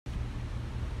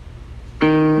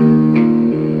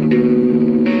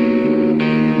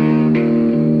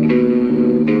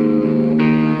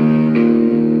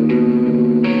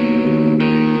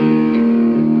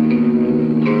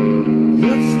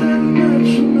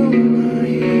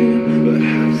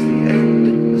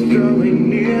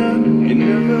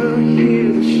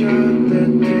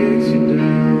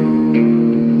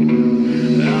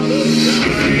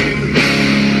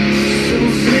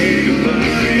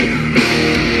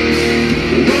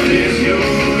What is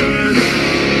yours?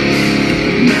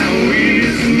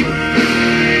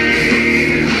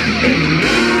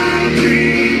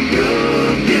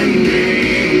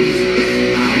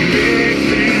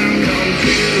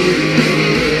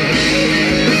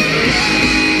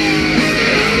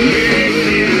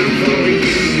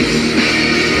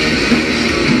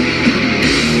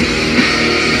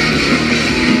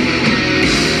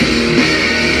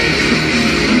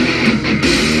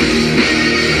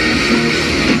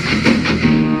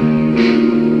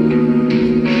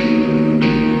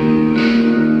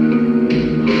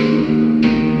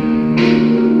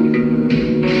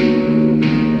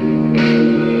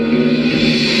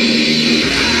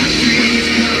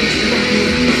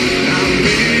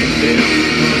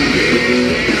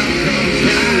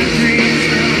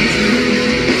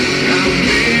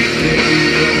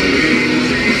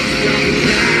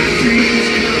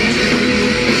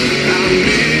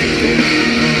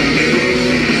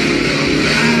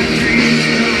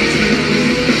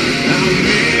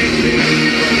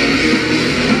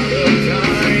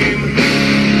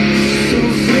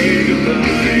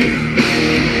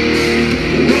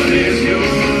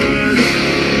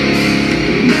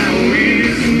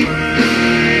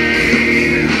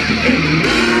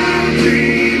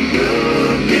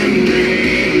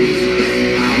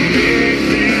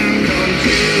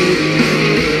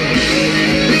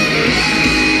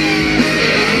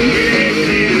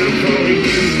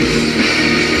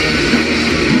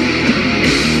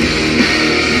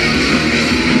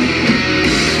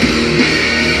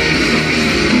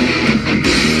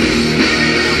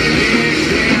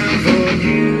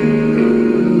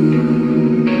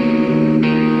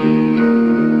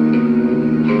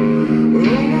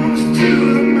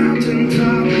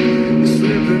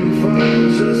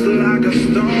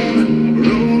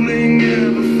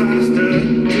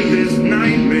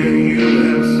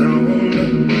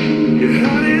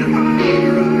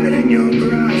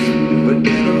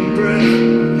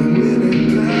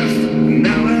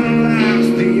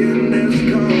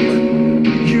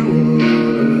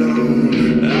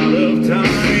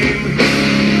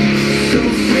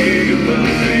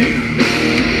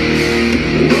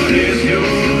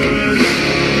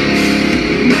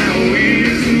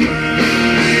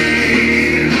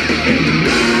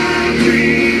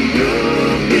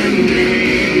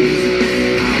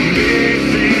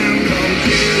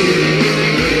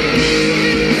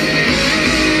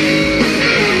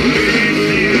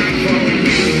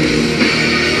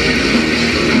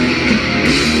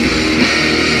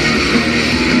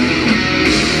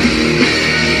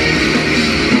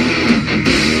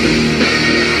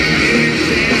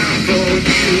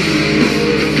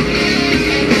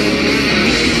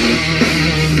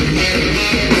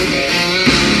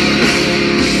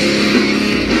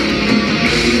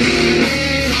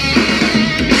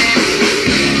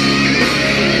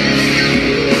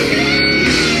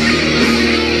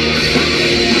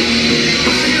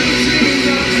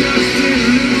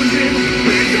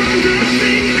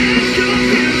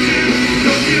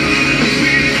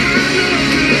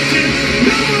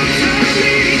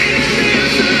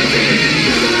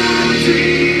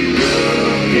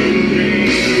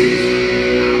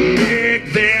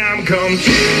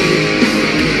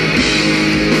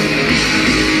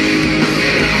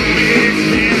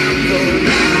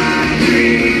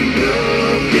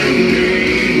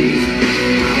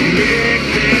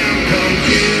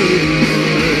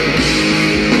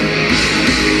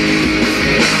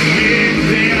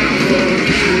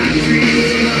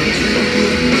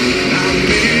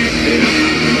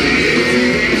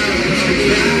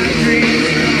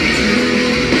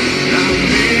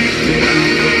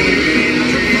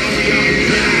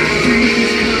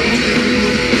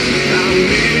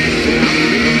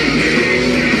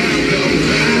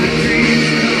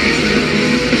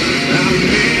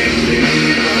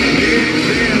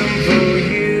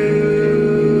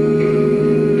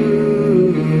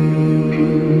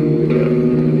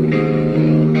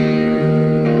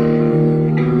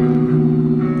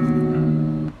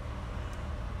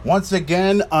 Once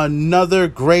again, another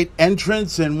great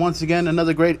entrance and once again,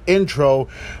 another great intro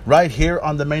right here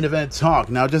on the Main Event Talk.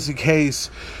 Now, just in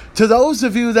case, to those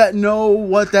of you that know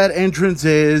what that entrance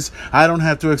is, I don't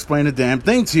have to explain a damn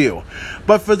thing to you.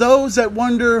 But for those that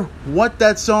wonder what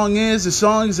that song is, the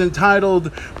song is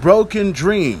entitled Broken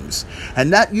Dreams.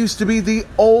 And that used to be the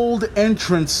old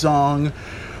entrance song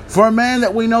for a man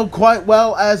that we know quite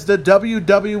well as the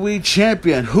WWE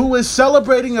Champion, who is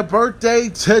celebrating a birthday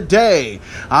today.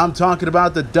 I'm talking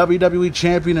about the WWE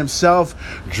Champion himself,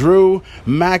 Drew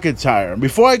McIntyre.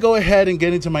 Before I go ahead and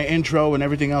get into my intro and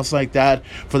everything else like that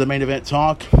for the Main Event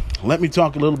Talk, let me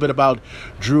talk a little bit about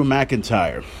Drew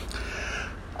McIntyre.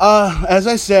 As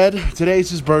I said, today's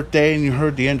his birthday, and you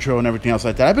heard the intro and everything else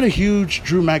like that. I've been a huge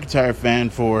Drew McIntyre fan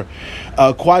for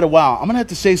quite a while. I'm going to have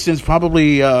to say since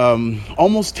probably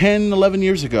almost 10, 11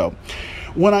 years ago.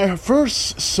 When I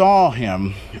first saw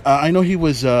him, I know he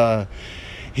was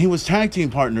tag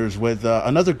team partners with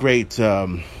another great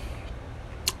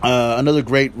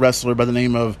wrestler by the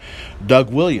name of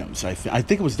Doug Williams. I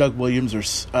think it was Doug Williams, or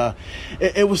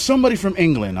it was somebody from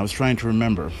England. I was trying to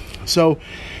remember. So,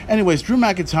 anyways, Drew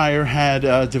McIntyre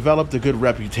had developed a good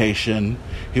reputation.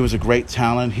 He was a great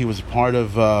talent. He was a part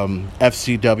of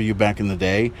FCW back in the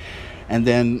day. And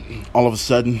then, all of a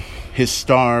sudden, his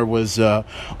star was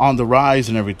on the rise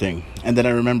and everything. And then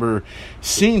I remember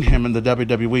seeing him in the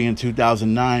WWE in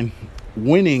 2009,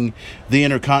 winning the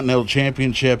Intercontinental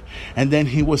Championship, and then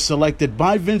he was selected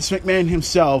by Vince McMahon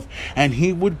himself, and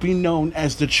he would be known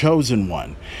as the Chosen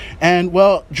One. And,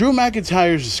 well, Drew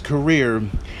McIntyre's career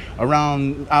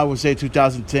around, I would say,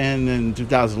 2010 and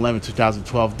 2011,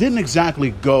 2012 didn't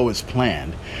exactly go as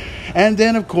planned. And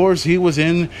then, of course, he was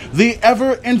in the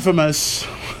ever-infamous,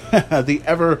 the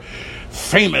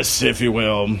ever-famous, if you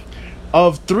will,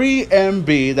 of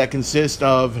 3MB that consists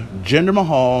of Jinder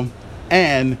Mahal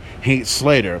and Heath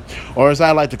Slater, or as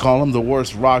I like to call him, the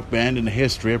worst rock band in the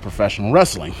history of professional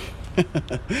wrestling.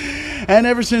 And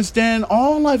ever since then,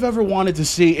 all I've ever wanted to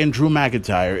see in Drew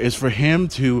McIntyre is for him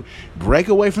to break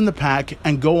away from the pack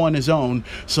and go on his own,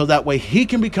 so that way he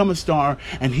can become a star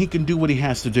and he can do what he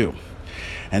has to do.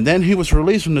 And then he was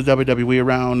released from the WWE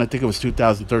around, I think it was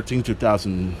 2013,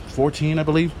 2014, I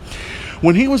believe.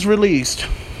 When he was released,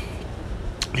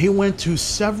 he went to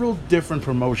several different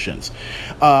promotions.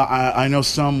 I know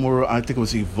some were, I think it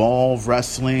was Evolve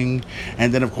Wrestling.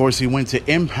 And then, of course, he went to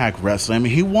Impact Wrestling. I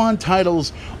mean, he won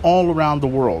titles all around the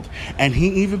world. And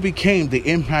he even became the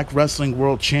Impact Wrestling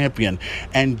World Champion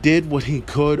and did what he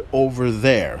could over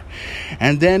there.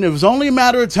 And then it was only a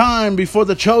matter of time before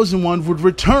the Chosen One would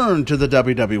return to the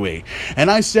WWE.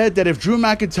 And I said that if Drew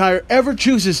McIntyre ever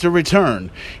chooses to return,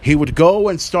 he would go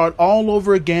and start all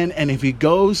over again. And if he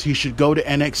goes, he should go to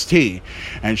NXT.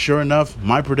 And sure enough,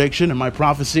 my prediction and my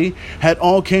prophecy had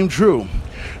all came true.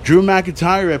 Drew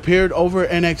McIntyre appeared over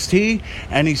NXT,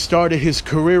 and he started his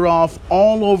career off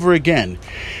all over again.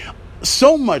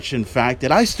 So much, in fact,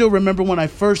 that I still remember when I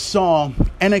first saw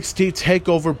NXT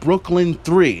Takeover Brooklyn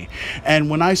 3, and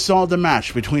when I saw the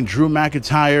match between Drew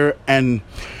McIntyre and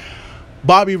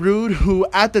Bobby Roode, who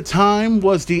at the time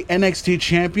was the NXT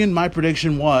champion, my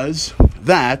prediction was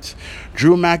that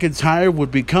Drew McIntyre would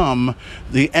become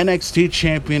the NXT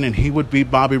champion and he would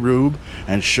beat Bobby Roode.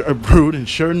 And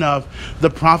sure enough, the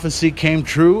prophecy came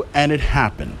true and it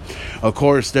happened. Of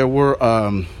course, there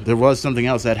was something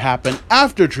else that happened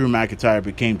after Drew McIntyre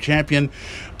became champion,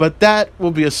 but that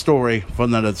will be a story for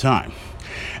another time.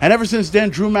 And ever since then,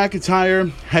 Drew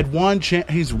McIntyre had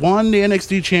he's won the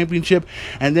NXT Championship,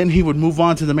 and then he would move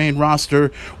on to the main roster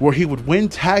where he would win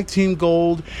Tag Team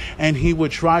Gold, and he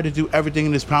would try to do everything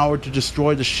in his power to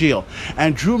destroy the Shield.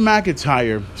 And Drew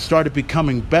McIntyre started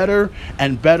becoming better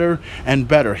and better and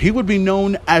better. He would be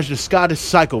known as the Scottish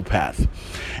Psychopath.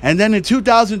 And then in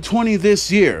 2020,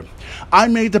 this year, I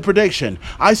made the prediction.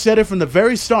 I said it from the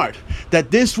very start that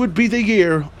this would be the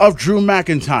year of Drew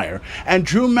McIntyre. And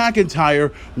Drew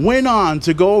McIntyre went on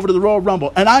to go over to the Royal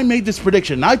Rumble. And I made this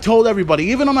prediction. I told everybody,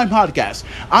 even on my podcast,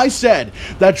 I said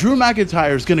that Drew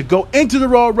McIntyre is going to go into the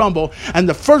Royal Rumble, and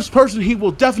the first person he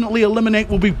will definitely eliminate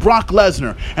will be Brock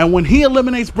Lesnar. And when he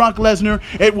eliminates Brock Lesnar,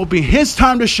 it will be his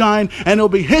time to shine, and it'll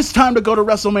be his time to go to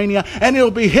WrestleMania, and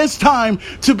it'll be his time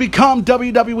to become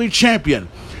WWE Champion.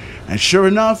 And sure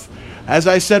enough, as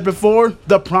I said before,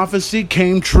 the prophecy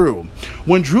came true.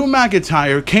 When Drew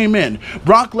McIntyre came in,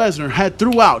 Brock Lesnar had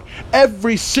threw out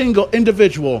every single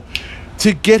individual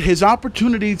to get his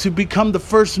opportunity to become the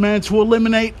first man to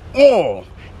eliminate all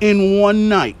in one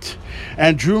night.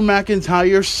 And Drew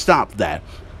McIntyre stopped that.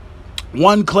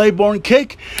 one Claymore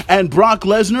kick, and Brock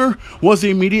Lesnar was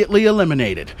immediately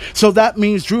eliminated. So that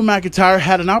means Drew McIntyre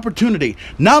had an opportunity.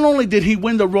 Not only did he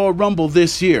win the Royal Rumble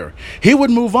this year, he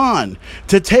would move on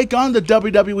to take on the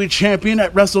WWE Champion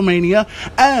at WrestleMania.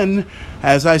 And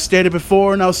as I stated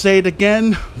before, and I'll say it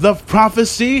again, the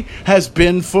prophecy has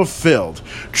been fulfilled.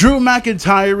 Drew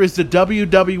McIntyre is the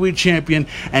WWE Champion,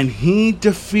 and he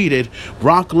defeated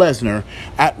Brock Lesnar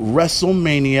at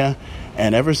WrestleMania.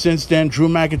 And ever since then, Drew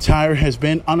McIntyre has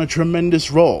been on a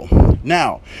tremendous roll.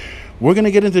 Now, we're going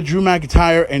to get into Drew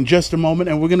McIntyre in just a moment,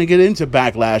 and we're going to get into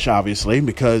Backlash, obviously,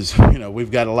 because, we've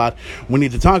got a lot we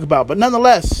need to talk about. But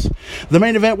nonetheless, the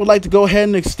main event would like to go ahead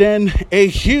and extend a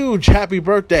huge happy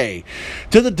birthday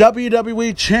to the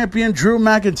WWE Champion, Drew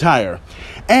McIntyre.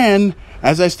 And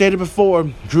as I stated before,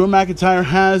 Drew McIntyre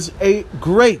has a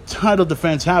great title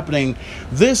defense happening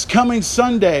this coming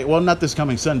Sunday. Well, not this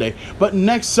coming Sunday, but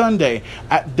next Sunday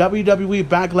at WWE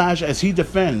Backlash as he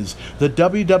defends the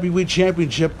WWE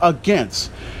Championship against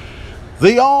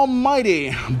the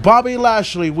almighty Bobby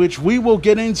Lashley, which we will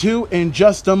get into in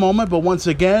just a moment. But once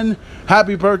again,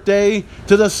 happy birthday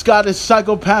to the Scottish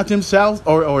psychopath himself,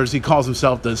 or as he calls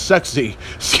himself, the sexy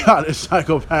Scottish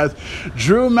psychopath,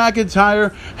 Drew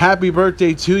McIntyre. Happy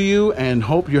birthday to you, and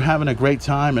hope you're having a great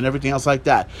time and everything else like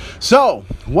that. So,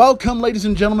 welcome, ladies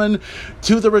and gentlemen,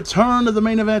 to the return of the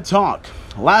Main Event Talk.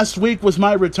 Last week was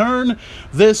my return.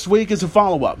 This week is a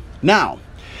follow-up. Now,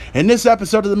 in this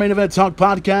episode of the Main Event Talk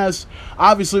podcast,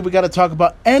 obviously we got to talk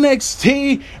about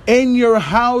NXT in your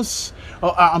house.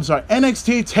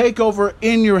 NXT Takeover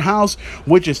in your house,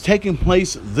 which is taking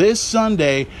place this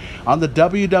Sunday on the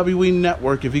WWE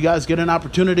Network. If you guys get an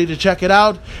opportunity to check it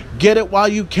out, get it while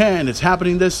you can. It's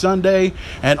happening this Sunday.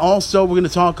 And also, we're going to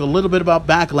talk a little bit about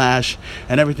Backlash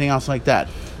and everything else like that.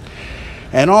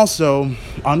 And also,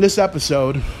 on this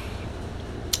episode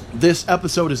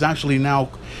is actually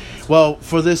now... Well,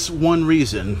 for this one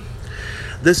reason,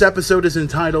 this episode is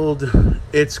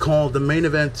it's called the Main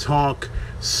Event Talk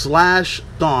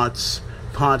 /Thoughts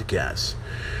Podcast,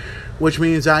 which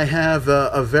means I have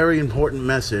a very important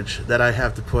message that I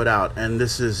have to put out. And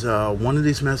this is one of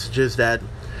these messages that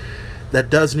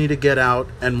does need to get out.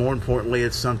 And more importantly,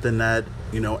 it's something that,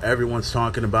 everyone's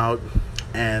talking about.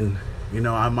 And,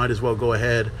 I might as well go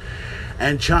ahead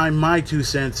and chime my 2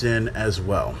 cents in as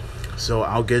well. So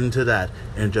I'll get into that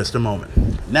in just a moment.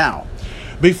 Now,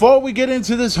 before we get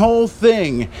into this whole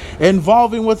thing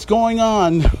involving what's going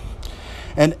on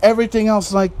and everything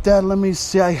else like that, let me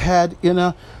see. I had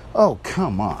oh,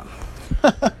 come on.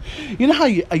 You know how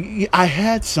I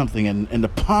had something in the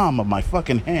palm of my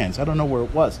fucking hands. I don't know where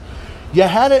it was. You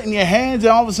had it in your hands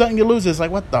and all of a sudden you lose it. It's like,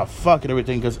 what the fuck and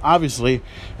everything? Because obviously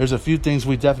there's a few things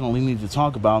we definitely need to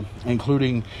talk about,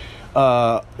 including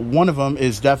one of them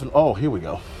is definitely... Oh, here we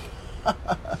go.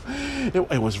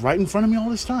 It was right in front of me all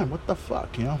this time. What the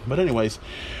fuck, But anyways,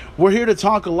 we're here to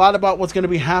talk a lot about what's going to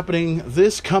be happening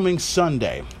this coming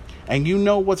Sunday. And you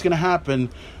know what's going to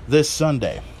happen this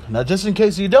Sunday. Now, just in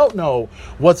case you don't know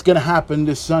what's going to happen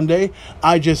this Sunday,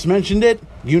 I just mentioned it.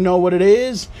 You know what it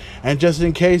is. And just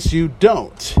in case you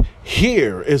don't,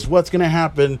 here is what's going to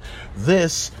happen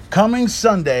this coming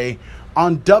Sunday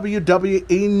on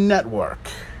WWE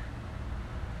Network.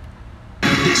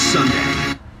 This Sunday.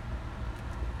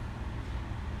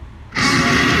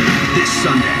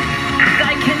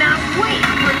 I cannot wait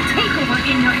for Takeover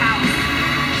in your house.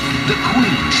 The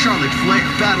Queen, Charlotte Flair,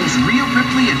 battles Rhea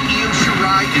Ripley and Io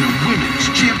Shirai in a Women's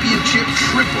Championship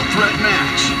Triple Threat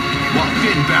match. While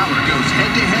Finn Balor goes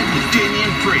head-to-head with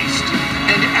Damian Priest.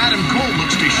 And Adam Cole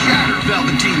looks to shatter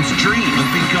Velveteen's dream of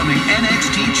becoming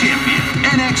NXT Champion.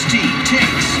 NXT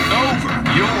takes over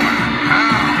your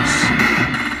house.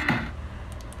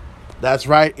 That's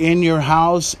right, in your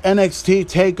house, NXT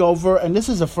Takeover, and this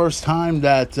is the first time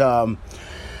that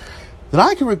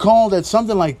I can recall that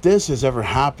something like this has ever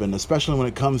happened, especially when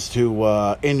it comes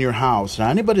to in your house. Now,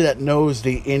 anybody that knows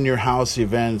the in your house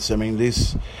events, I mean,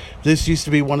 this used to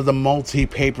be one of the multi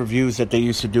pay-per-views that they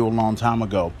used to do a long time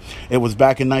ago. It was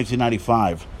back in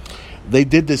 1995. They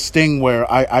did this thing where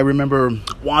I remember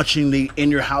watching the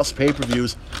in your house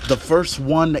pay-per-views. The first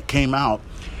one that came out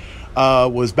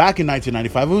was back in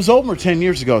 1995. It was over 10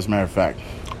 years ago, as a matter of fact,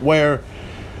 where,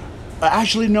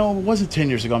 actually, no, it wasn't 10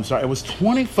 years ago. I'm sorry. It was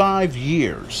 25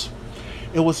 years.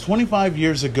 It was 25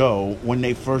 years ago when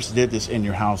they first did this in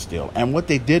your house deal. And what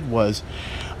they did was,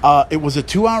 it was a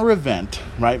 2-hour event,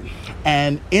 right?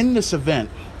 And in this event,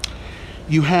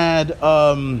 you had,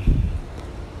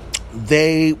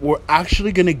 they were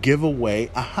actually going to give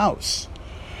away a house.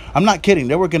 I'm not kidding.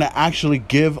 They were going to actually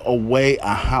give away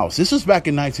a house. This was back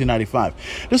in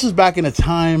 1995. This was back in a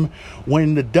time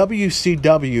when the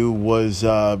WCW was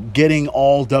getting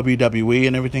all WWE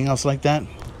and everything else like that.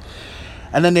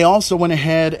 And then they also went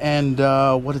ahead and,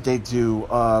 what did they do?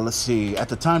 Let's see. At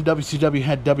the time, WCW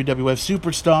had WWF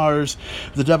Superstars.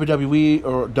 The WWE,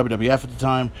 or WWF at the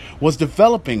time, was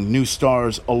developing new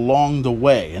stars along the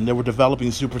way. And they were developing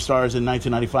superstars in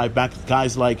 1995. Back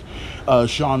guys like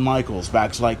Shawn Michaels,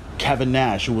 back like Kevin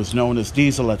Nash, who was known as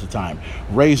Diesel at the time.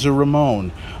 Razor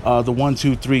Ramon, the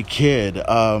 1-2-3 Kid.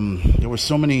 There were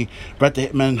so many, Bret the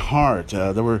Hitman Hart.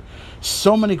 There were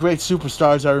so many great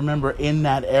superstars I remember in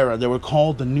that era. They were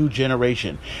called the New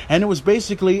Generation. And it was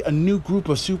basically a new group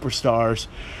of superstars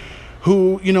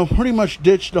who, you know, pretty much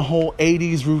ditched the whole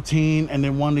 80s routine and they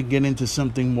wanted to get into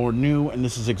something more new. And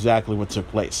this is exactly what took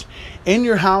place. In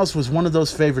Your House was one of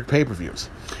those favorite pay-per-views.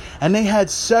 And they had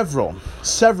several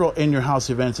In Your House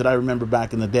events that I remember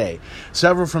back in the day.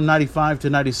 Several from 95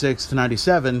 to 96 to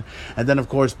 97. And then, of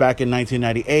course, back in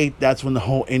 1998, that's when the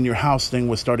whole In Your House thing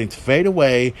was starting to fade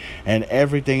away and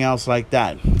everything else like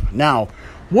that. Now,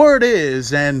 word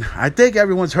is, and I think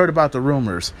everyone's heard about the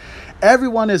rumors,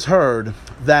 everyone has heard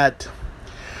that,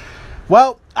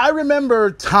 well, I remember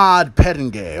Todd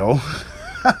Pettengill.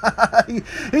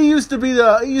 he used to be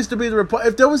the reporter.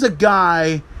 If there was a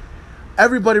guy...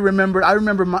 Everybody remembered. I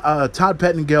remember Todd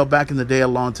Pettengill back in the day, a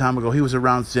long time ago. He was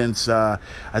around since, I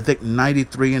think,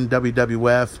 93 in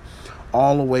WWF,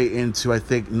 all the way into, I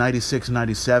think, 96,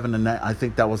 97, and I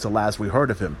think that was the last we heard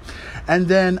of him. And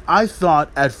then I thought,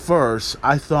 at first,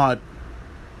 I thought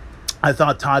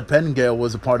Todd Pettengill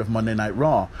was a part of Monday Night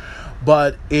Raw.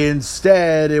 But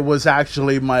instead, it was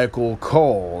actually Michael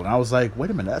Cole. And I was like,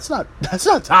 wait a minute, that's not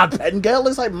Todd Pettengill.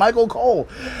 It's like Michael Cole.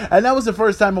 And that was the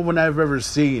first time when I've ever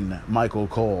seen Michael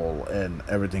Cole and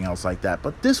everything else like that.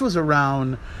 But this was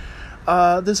around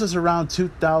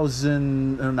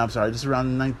 2000, I'm sorry, this was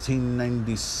around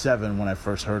 1997 when I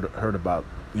first heard about,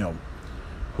 you know,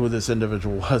 who this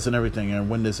individual was and everything, and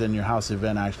when this In Your House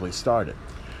event actually started.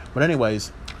 But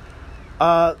anyways,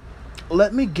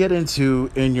 let me get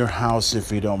into In Your House,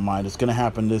 if you don't mind. It's going to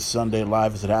happen this Sunday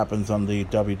live as it happens on the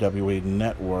WWE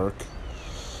Network.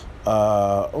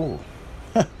 I'm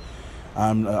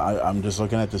just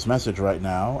looking at this message right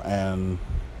now, and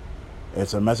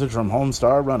it's a message from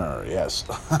Homestar Runner. Yes,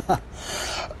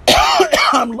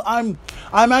 I'm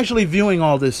actually viewing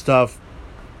all this stuff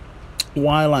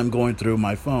while I'm going through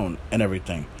my phone and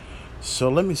everything. So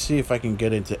let me see if I can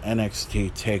get into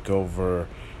NXT Takeover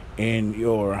In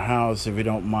Your House, if you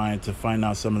don't mind, to find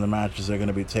out some of the matches that are going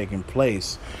to be taking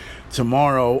place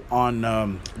tomorrow on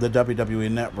the WWE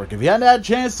Network. If you hadn't had a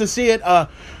chance to see it,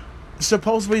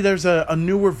 supposedly there's a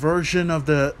newer version of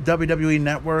the WWE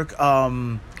Network. I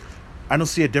don't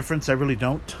see a difference. I really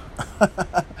don't.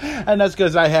 And that's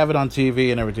because I have it on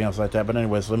TV and everything else like that. But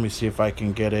anyways, let me see if I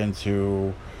can get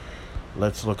into...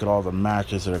 Let's look at all the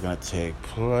matches that are going to take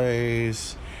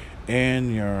place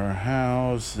In Your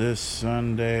House this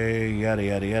Sunday, yada,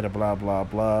 yada, yada, blah, blah,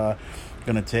 blah.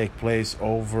 Going to take place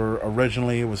over,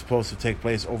 originally it was supposed to take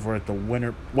place over at the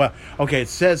Winter, well, okay, it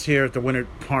says here at the Winter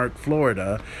Park,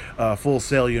 Florida, Full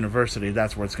Sail University.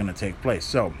 That's where it's going to take place.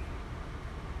 So,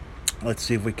 let's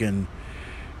see if we can,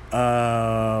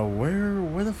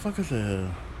 where the fuck is the...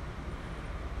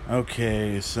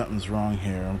 Okay, something's wrong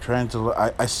here. I'm trying to look.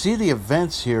 I see the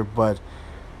events here, but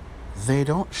they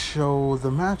don't show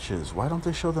the matches. Why don't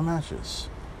they show the matches?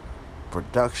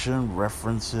 Production,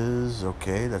 references.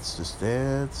 Okay, that's just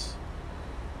it.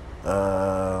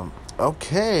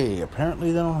 Okay,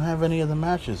 apparently they don't have any of the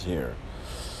matches here.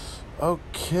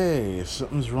 Okay,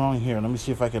 something's wrong here. Let me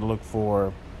see if I can look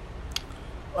for...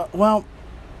 well...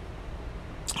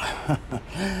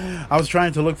 I was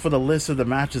trying to look for the list of the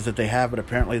matches that they have, but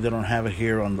apparently they don't have it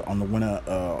here on the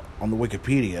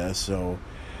Wikipedia. So,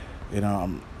 you know,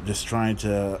 I'm just trying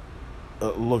to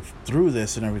look through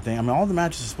this and everything. I mean, all the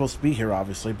matches are supposed to be here,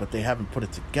 obviously, but they haven't put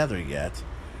it together yet.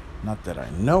 Not that I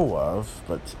know of,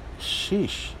 but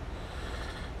sheesh.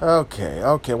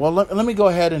 Okay. Well, let me go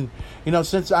ahead and, you know,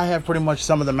 since I have pretty much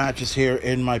some of the matches here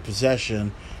in my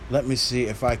possession, let me see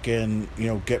if I can, you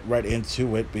know, get right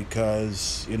into it,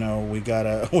 because, you know, we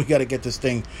gotta get this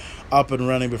thing up and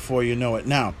running before you know it.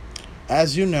 Now,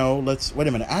 as you know, wait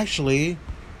a minute. Actually,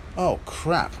 oh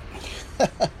crap.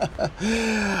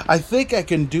 I think I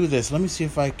can do this. Let me see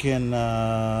if I can.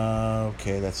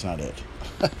 Okay, that's not it.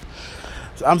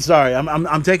 I'm sorry.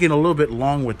 I'm taking a little bit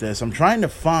long with this. I'm trying to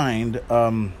find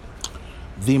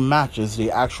the matches,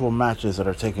 the actual matches that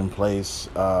are taking place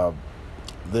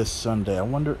this Sunday. I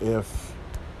wonder if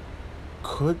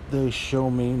could they show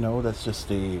me? No, that's just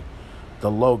the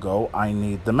the logo. I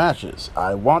need the matches.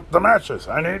 I want the matches.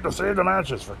 I need to see the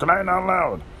matches, for crying out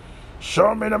loud.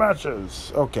 Show me the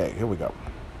matches. Okay, here we go.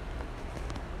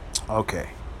 Okay,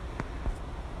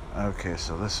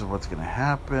 so this is what's going to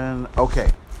happen.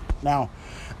 Okay, now,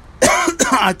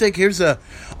 I think here's a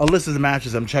list of the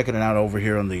matches. I'm checking it out over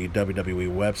here on the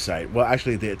WWE website. Well,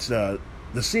 actually, it's the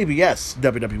CBS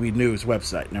WWE News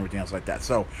website and everything else like that.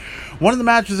 So, one of the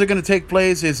matches that are going to take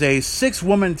place is a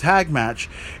 6-woman tag match.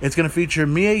 It's going to feature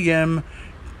Mia Yim,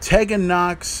 Tegan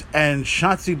Nox, and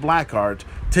Shotzi Blackheart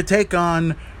to take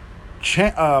on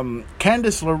Candice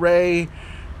LeRae,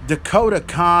 Dakota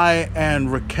Kai,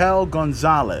 and Raquel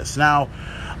Gonzalez. Now,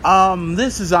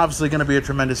 this is obviously going to be a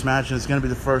tremendous match, and it's going to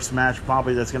be the first match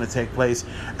probably that's going to take place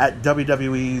at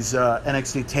WWE's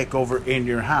NXT TakeOver in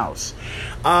your house.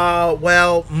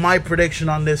 Well, my prediction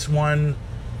on this one,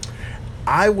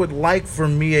 I would like for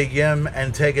Mia Yim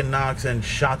and Tegan Nox and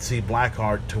Shotzi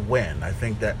Blackheart to win. I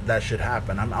think that should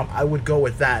happen. I would go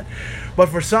with that. But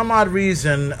for some odd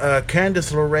reason,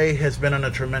 Candice LeRae has been on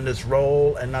a tremendous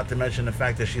roll, and not to mention the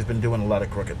fact that she's been doing a lot of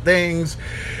crooked things.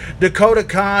 Dakota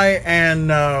Kai and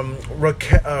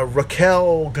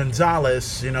Raquel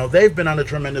Gonzalez, they've been on a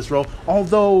tremendous roll,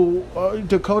 although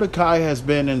Dakota Kai has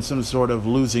been in some sort of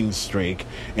losing streak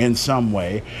in some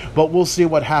way. But we'll see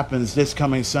what happens this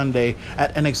coming Sunday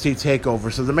at NXT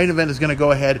TakeOver. So the main event is going to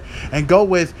go ahead and go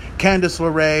with Candice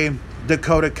LeRae,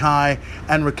 Dakota Kai,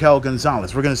 and Raquel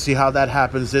Gonzalez. We're going to see how that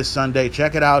happens this Sunday.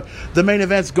 Check it out. The main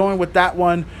event's going with that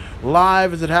one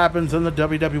live as it happens on the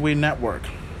WWE Network.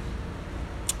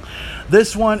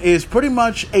 This one is pretty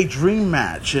much a dream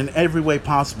match in every way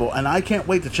possible, and I can't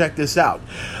wait to check this out.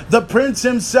 The Prince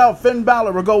himself, Finn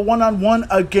Balor, will go one-on-one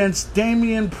against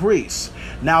Damian Priest.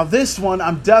 Now, this one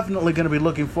I'm definitely going to be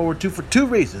looking forward to for two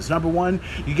reasons. Number one,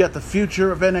 you got the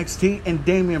future of NXT and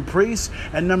Damian Priest.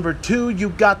 And number two,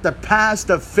 you got the past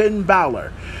of Finn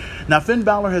Balor. Now, Finn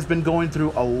Balor has been going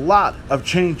through a lot of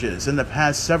changes in the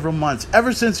past several months,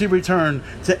 ever since he returned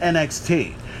to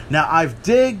NXT. Now, I've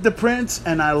digged the Prince,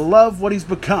 and I love what he's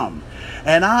become.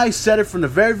 And I said it from the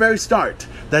very, very start,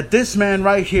 that this man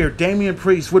right here, Damian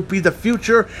Priest, would be the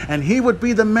future, and he would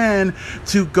be the man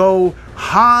to go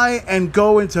high and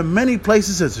go into many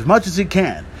places as much as he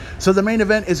can. So the main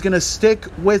event is going to stick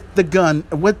with the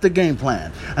game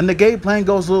plan. And the game plan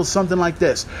goes a little something like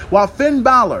this. While Finn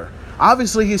Balor,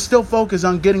 obviously, he's still focused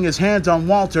on getting his hands on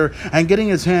Walter and getting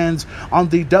his hands on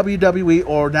the WWE,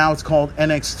 or now it's called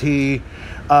NXT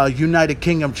United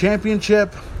Kingdom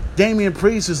Championship. Damian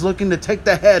Priest is looking to take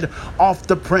the head off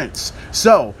the Prince.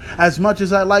 So, as much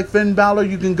as I like Finn Balor,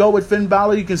 you can go with Finn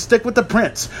Balor, you can stick with the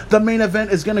Prince. The main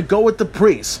event is going to go with the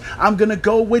Priest. I'm going to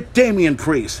go with Damian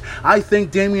Priest. I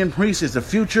think Damian Priest is the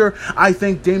future. I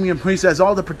think Damian Priest has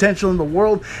all the potential in the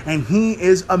world, and he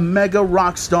is a mega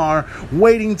rock star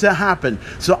waiting to happen.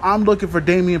 So, I'm looking for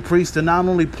Damian Priest to not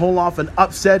only pull off an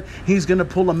upset, he's going to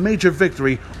pull a major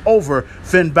victory over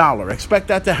Finn Balor. Expect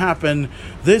that to happen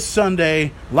this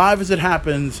Sunday, live as it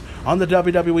happens on the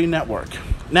WWE Network.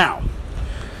 Now,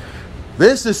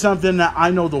 this is something that I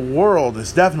know the world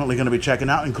is definitely going to be checking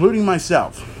out, including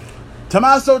myself.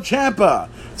 Tommaso Ciampa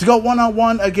to go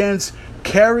one-on-one against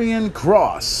Karrion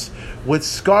Kross with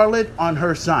Scarlett on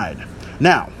her side.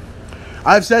 Now,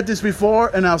 I've said this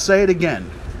before, and I'll say it again.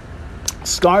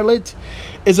 Scarlett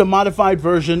is a modified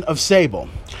version of Sable.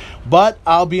 But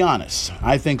I'll be honest,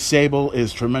 I think Sable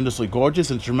is tremendously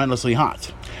gorgeous and tremendously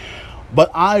hot.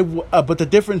 But but the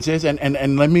difference is,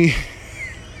 and let me,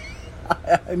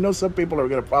 I know some people are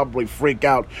going to probably freak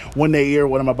out when they hear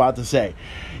what I'm about to say.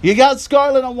 You got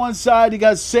Scarlett on one side, you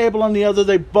got Sable on the other.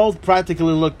 They both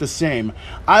practically look the same.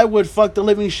 I would fuck the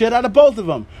living shit out of both of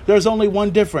them. There's only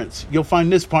one difference. You'll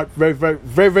find this part very, very,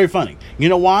 very, very funny. You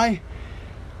know why?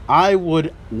 I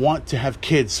would want to have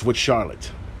kids with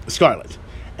Scarlett,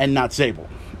 and not Sable.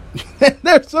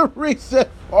 There's a reason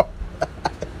for that.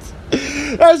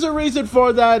 There's a reason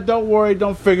for that. Don't worry,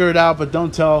 don't figure it out, but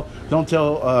don't tell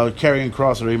Karrion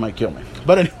Kross, or he might kill me.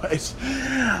 But anyways,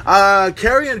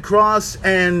 Karrion Kross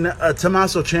and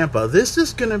Tommaso Ciampa. This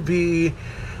is going to be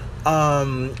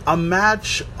a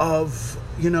match of,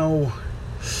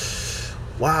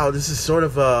 wow, this is sort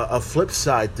of a flip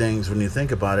side things when you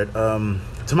think about it.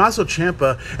 Tommaso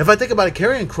Ciampa, if I think about it,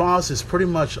 Karrion Kross is pretty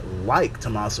much like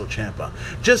Tommaso Ciampa.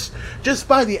 Just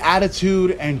by the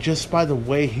attitude and just by the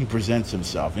way he presents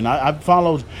himself. I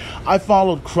followed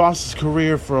Kross's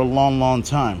career for a long, long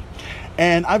time.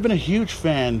 And I've been a huge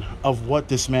fan of what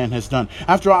this man has done.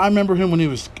 After all, I remember him when he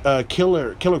was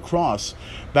Killer Kross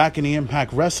back in the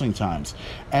Impact Wrestling times.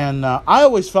 And I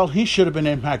always felt he should have been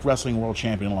Impact Wrestling World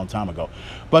Champion a long time ago.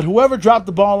 But whoever dropped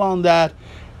the ball on that,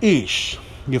 eesh.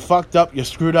 you fucked up, you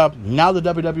screwed up. Now the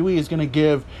WWE is going to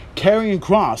give Karrion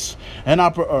Kross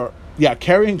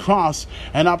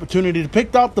an opportunity to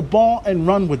pick up the ball and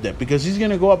run with it, because he's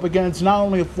going to go up against not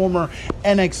only a former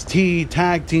NXT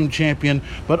Tag Team Champion,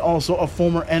 but also a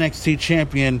former NXT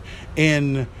Champion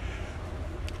in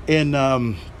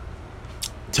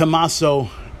Tommaso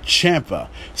Ciampa.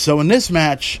 So in this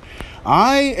match,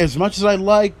 as much as I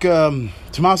like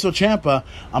Tommaso Ciampa,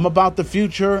 I'm about the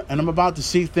future and I'm about to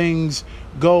see things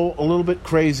go a little bit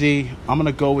crazy. I'm going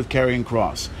to go with Karrion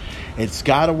Kross. It's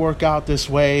got to work out this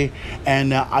way,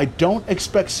 and I don't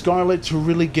expect Scarlett to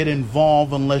really get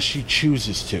involved unless she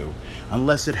chooses to,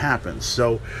 unless it happens.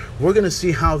 So we're going to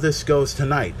see how this goes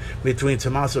tonight between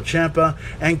Tommaso Ciampa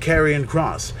and Karrion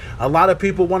Kross. A lot of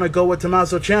people want to go with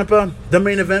Tommaso Ciampa. The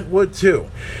main event would too.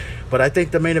 But I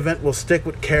think the main event will stick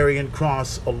with Karrion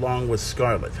Kross along with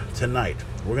Scarlett tonight.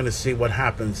 We're going to see what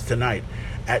happens tonight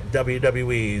at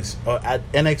WWE's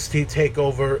at NXT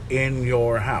TakeOver in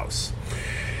your house.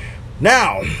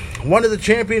 Now, one of the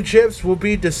championships will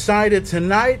be decided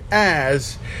tonight,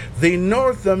 as the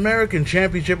North American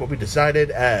Championship will be decided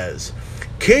as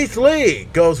Keith Lee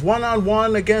goes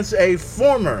one-on-one against a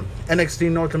former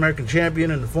NXT North American Champion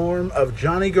in the form of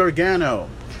Johnny Gargano.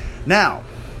 Now,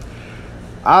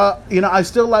 I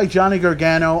still like Johnny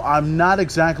Gargano. I'm not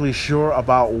exactly sure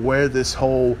about where this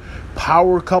whole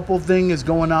power couple thing is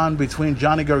going on between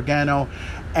Johnny Gargano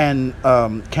and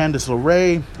Candice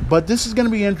LeRae, but this is going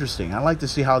to be interesting. I like to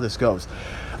see how this goes.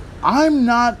 I'm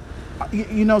not,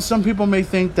 some people may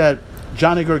think that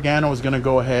Johnny Gargano is going to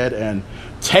go ahead and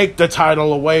take the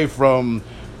title away from,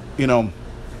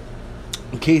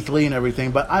 Keith Lee and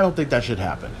everything, but I don't think that should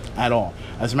happen at all.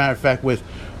 As a matter of fact, with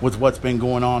what's been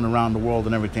going on around the world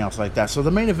and everything else like that. So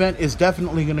the main event is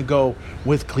definitely going to go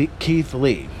with Keith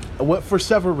Lee for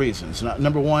several reasons.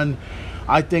 Number one,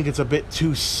 I think it's a bit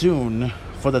too soon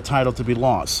for the title to be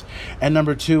lost. And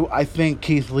number two, I think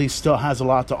Keith Lee still has a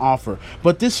lot to offer.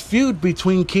 But this feud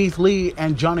between Keith Lee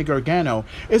and Johnny Gargano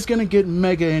is going to get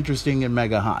mega interesting and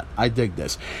mega hot. I dig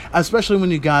this. Especially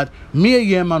when you got Mia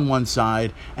Yim on one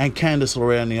side and Candice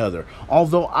LeRae on the other.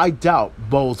 Although I doubt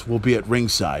both will be at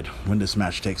ringside when this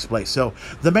match takes place. So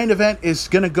the main event is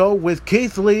going to go with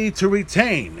Keith Lee to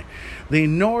retain the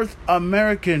North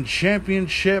American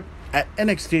Championship at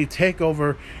NXT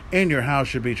TakeOver in your house.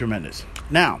 Should be tremendous.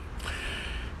 Now,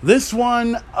 this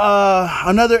one,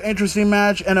 another interesting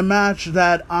match, and a match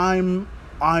that I'm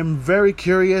very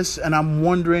curious and I'm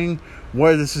wondering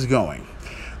where this is going.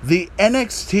 The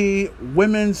NXT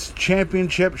Women's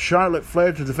Championship, Charlotte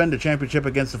Flair to defend the championship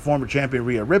against the former champion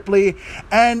Rhea Ripley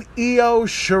and Io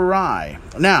Shirai.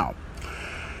 Now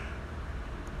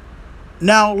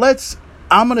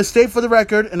I'm going to state for the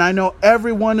record, and I know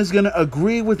everyone is going to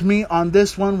agree with me on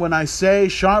this one when I say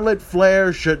Charlotte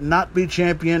Flair should not be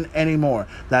champion anymore.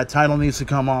 That title needs to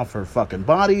come off her fucking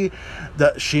body.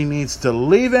 She needs to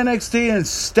leave NXT and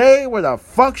stay where the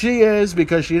fuck she is,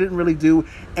 because she didn't really do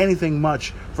anything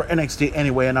much for NXT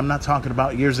anyway. And I'm not talking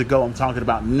about years ago. I'm talking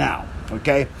about now.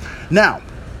 Okay? Now,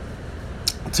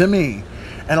 to me,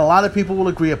 and a lot of people will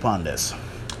agree upon this,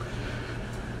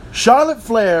 Charlotte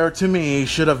Flair, to me,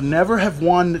 should have never have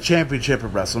won the championship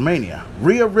at WrestleMania.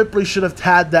 Rhea Ripley should have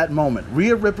had that moment.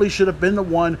 Rhea Ripley should have been the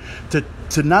one to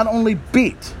not only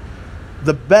beat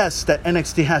the best that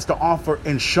NXT has to offer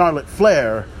in Charlotte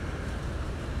Flair,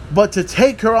 but to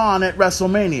take her on at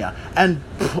WrestleMania and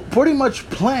pretty much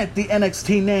plant the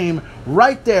NXT name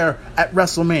right there at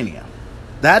WrestleMania.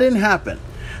 That didn't happen.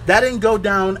 That didn't go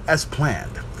down as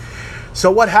planned. So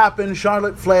what happened?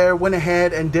 Charlotte Flair went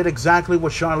ahead and did exactly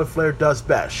what Charlotte Flair does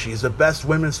best. She's the best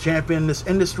women's champion in this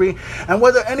industry. And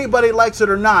whether anybody likes it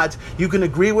or not, you can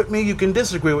agree with me, you can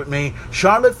disagree with me,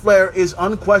 Charlotte Flair is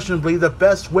unquestionably the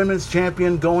best women's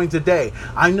champion going today.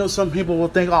 I know some people will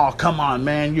think, oh, come on,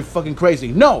 man, you're fucking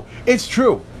crazy. No, it's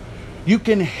true. You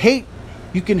can hate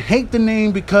the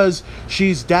name because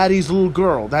she's daddy's little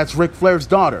girl. That's Ric Flair's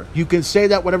daughter. You can say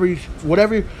that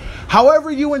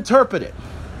however you interpret it.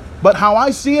 But how I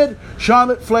see it,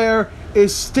 Charlotte Flair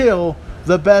is still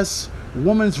the best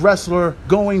women's wrestler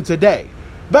going today.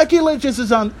 Becky Lynch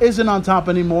isn't on top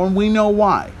anymore, and we know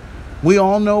why. We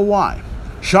all know why.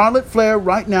 Charlotte Flair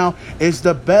right now is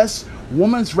the best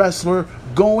women's wrestler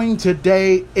going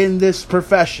today in this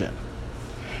profession.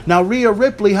 Now, Rhea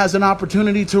Ripley has an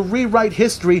opportunity to rewrite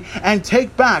history and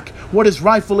take back what is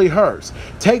rightfully hers.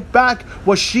 Take back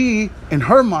what she, in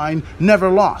her mind,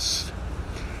 never lost.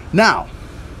 Now,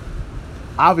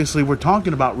 obviously, we're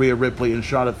talking about Rhea Ripley and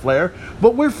Charlotte Flair,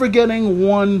 but we're forgetting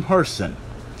one person,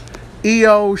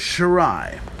 Io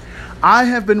Shirai. I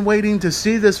have been waiting to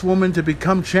see this woman to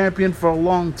become champion for a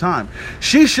long time.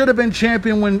 She should have been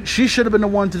champion when she should have been the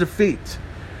one to defeat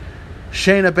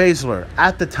Shayna Baszler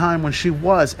at the time when she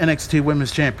was NXT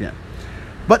Women's Champion.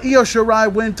 But Io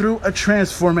Shirai went through a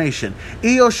transformation.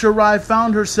 Io Shirai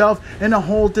found herself in a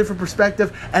whole different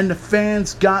perspective, and the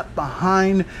fans got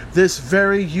behind this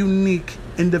very unique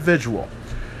individual.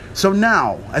 So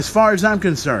now, as far as I'm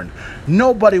concerned,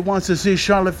 nobody wants to see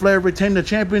Charlotte Flair retain the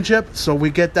championship, so we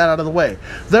get that out of the way.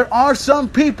 There are some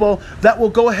people that will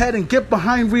go ahead and get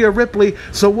behind Rhea Ripley,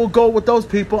 so we'll go with those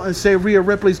people and say Rhea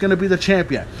Ripley's going to be the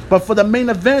champion. But for the main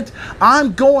event,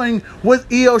 I'm going with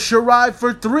Io Shirai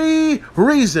for 3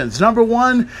 reasons. Number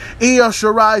 1, Io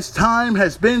Shirai's time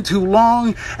has been too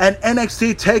long, and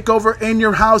NXT TakeOver in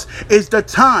your house is the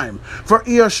time for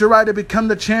Io Shirai to become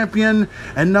the champion.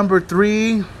 And number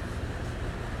 3,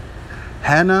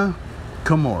 Hana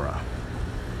Kimura.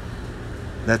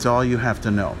 That's all you have to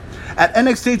know. At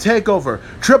NXT TakeOver,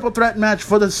 triple threat match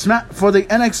for the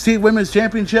NXT Women's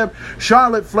Championship.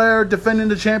 Charlotte Flair defending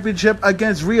the championship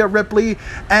against Rhea Ripley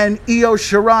and Io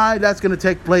Shirai. That's going to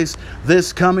take place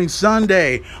this coming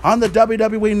Sunday on the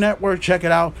WWE Network. Check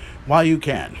it out while you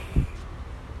can.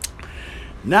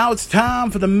 Now it's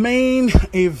time for the main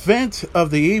event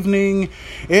of the evening.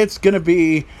 It's going to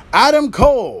be Adam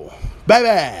Cole,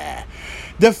 baby,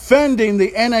 defending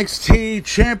the NXT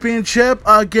Championship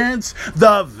against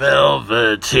the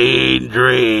Velveteen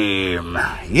Dream.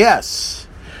 Yes.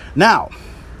 Now,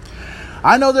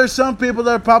 I know there's some people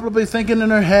that are probably thinking in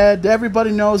their head, everybody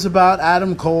knows about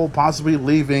Adam Cole possibly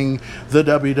leaving the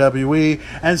WWE,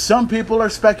 and some people are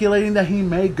speculating that he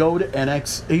may go to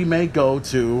NXT, he may go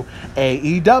to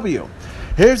AEW.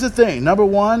 Here's the thing. Number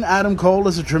 1, Adam Cole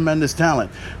is a tremendous talent.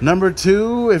 Number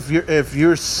 2, if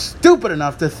you're stupid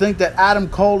enough to think that Adam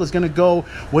Cole is going to go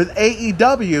with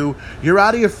AEW, you're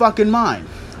out of your fucking mind.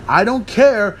 I don't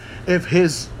care if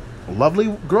his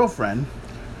lovely girlfriend,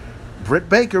 Britt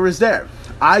Baker, is there.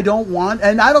 I don't want,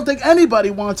 and I don't think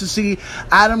anybody wants to see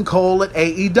Adam Cole at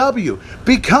AEW,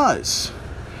 because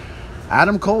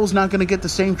Adam Cole's not going to get the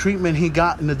same treatment he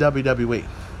got in the WWE,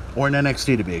 or in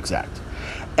NXT to be exact.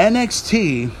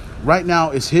 NXT right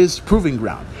now is his proving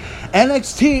ground.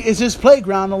 NXT is his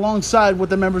playground alongside with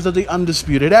the members of the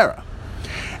Undisputed Era.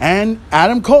 And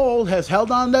Adam Cole has held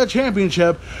on that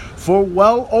championship for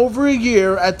well over a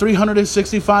year at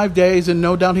 365 days, and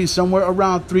no doubt he's somewhere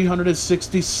around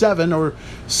 367 or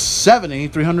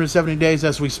 370 days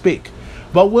as we speak.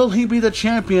 But will he be the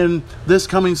champion this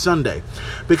coming Sunday?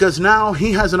 Because now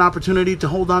he has an opportunity to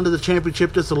hold on to the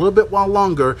championship just a little bit while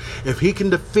longer if he can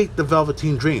defeat the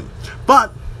Velveteen Dream.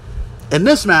 But in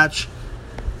this match,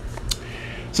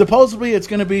 supposedly it's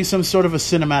going to be some sort of a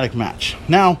cinematic match.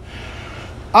 Now,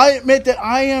 I admit that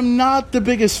I am not the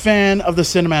biggest fan of the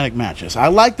cinematic matches. I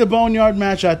like the Boneyard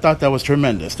match. I thought that was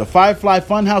tremendous. The Firefly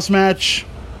Funhouse match.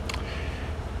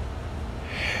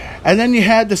 And then you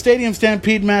had the Stadium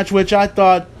Stampede match, which I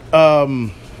thought,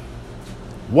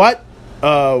 what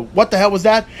the hell was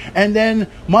that? And then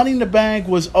Money in the Bank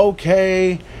was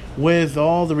okay with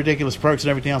all the ridiculous perks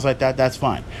and everything else like that. That's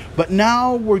fine. But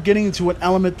now we're getting to an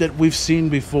element that we've seen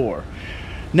before.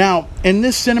 Now, in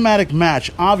this cinematic match,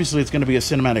 obviously it's going to be a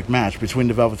cinematic match between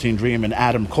the Velveteen Dream and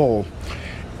Adam Cole.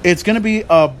 It's going to be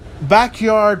a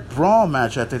backyard brawl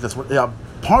match, I think that's what,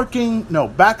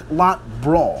 backlot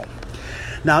brawl.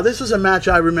 Now, this was a match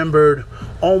I remembered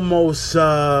almost,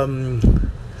 I'm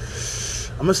going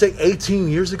to say 18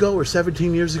 years ago or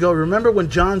 17 years ago. Remember when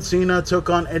John Cena took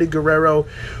on Eddie Guerrero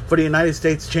for the United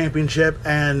States Championship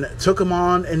and took him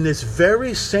on in this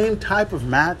very same type of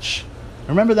match?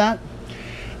 Remember that?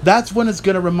 That's what it's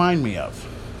going to remind me of.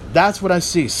 That's what I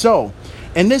see. So,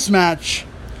 in this match,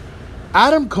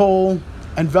 Adam Cole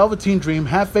and Velveteen Dream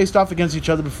have faced off against each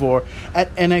other before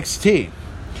at NXT.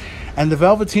 And the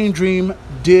Velveteen Dream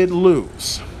did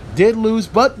lose,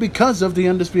 but because of the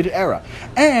Undisputed Era.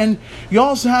 And you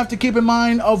also have to keep in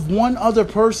mind of one other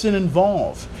person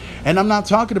involved. And I'm not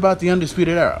talking about the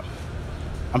Undisputed Era.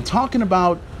 I'm talking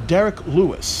about Derek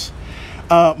Lewis.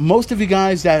 Most of you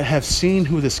guys that have seen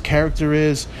who this character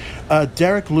is,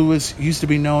 Derek Lewis used to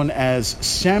be known as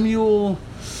Samuel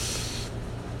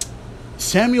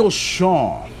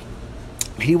Shaw.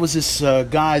 He was this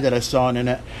guy that I saw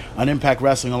on Impact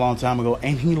Wrestling a long time ago,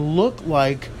 and he looked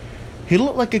like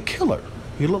a killer.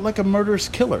 He looked like a murderous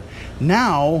killer.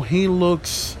 Now he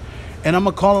looks, and I'm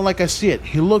gonna call it like I see it,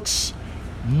 he looks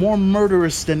more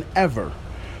murderous than ever.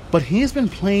 But he's been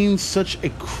playing such a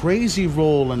crazy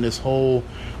role in this whole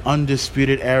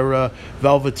Undisputed Era,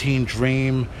 Velveteen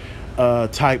Dream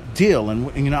type deal,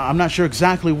 and I'm not sure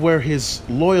exactly where his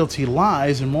loyalty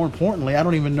lies, and more importantly, I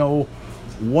don't even know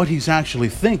what he's actually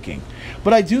thinking.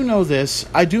 But I do know this.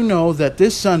 I do know that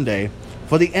this Sunday,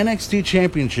 for the NXT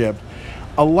Championship,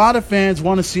 a lot of fans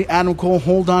want to see Adam Cole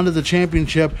hold on to the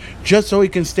championship just so he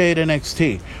can stay at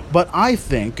NXT. But I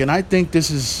think this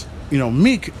is,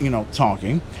 me,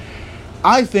 talking,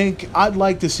 I think I'd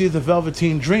like to see the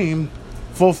Velveteen Dream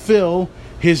fulfill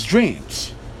his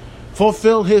dreams.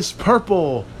 Fulfill his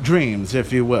purple dreams,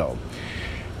 if you will.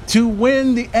 To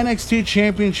win the NXT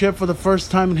Championship for the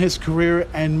first time in his career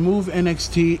and move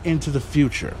NXT into the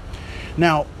future.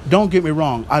 Now, don't get me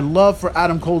wrong. I'd love for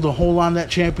Adam Cole to hold on that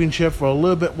championship for a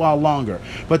little bit while longer.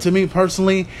 But to me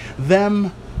personally,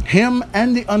 him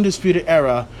and the Undisputed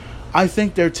Era, I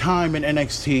think their time in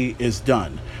NXT is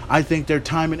done. I think their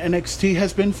time in NXT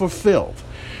has been fulfilled.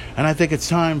 And I think it's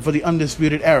time for the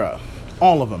Undisputed Era.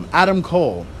 All of them. Adam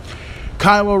Cole,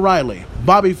 Kyle O'Reilly,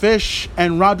 Bobby Fish,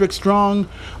 and Roderick Strong.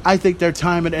 I think their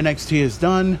time at NXT is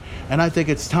done. And I think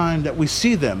it's time that we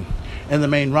see them in the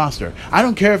main roster. I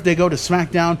don't care if they go to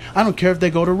SmackDown. I don't care if they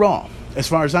go to Raw. As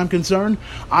far as I'm concerned,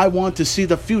 I want to see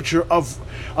the future of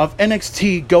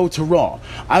NXT go to Raw.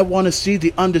 I want to see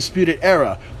the Undisputed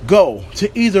Era go to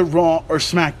either Raw or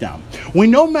SmackDown. We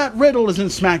know Matt Riddle is in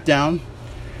SmackDown,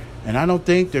 and I don't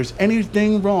think there's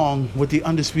anything wrong with the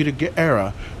Undisputed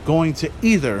Era going to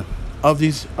either of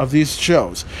these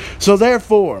shows. So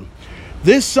therefore,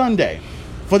 this Sunday,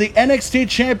 for the NXT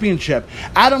Championship,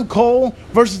 Adam Cole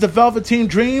versus the Velveteen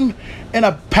Dream in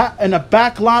a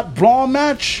backlot brawl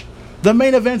match. The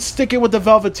main event, stick it with the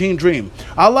Velveteen Dream.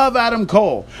 I love Adam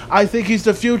Cole. I think he's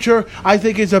the future. I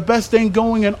think he's the best thing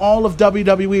going in all of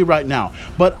WWE right now.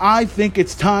 But I think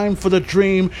it's time for the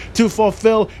Dream to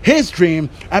fulfill his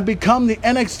dream and become the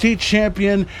NXT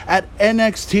champion at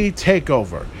NXT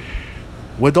TakeOver.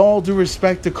 With all due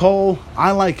respect to Cole,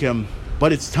 I like him.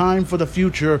 But it's time for the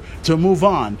future to move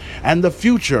on. And the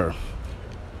future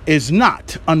is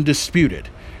not undisputed.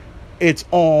 It's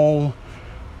all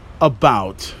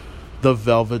about the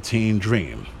Velveteen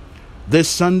Dream. This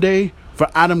Sunday, for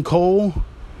Adam Cole,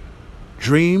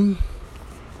 Dream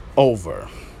over.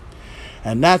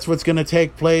 And that's what's going to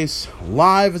take place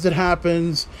live as it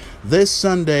happens this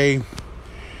Sunday.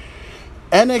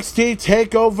 NXT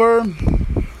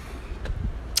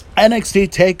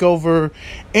TakeOver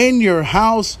in your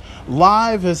house,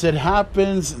 live as it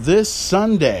happens this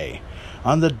Sunday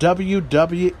on the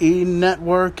WWE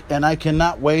Network, and I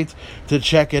cannot wait to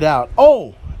check it out.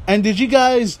 Oh, and if you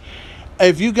guys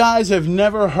have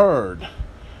never heard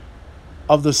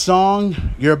of the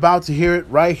song, you're about to hear it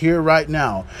right here, right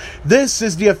now. This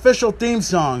is the official theme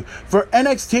song for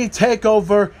NXT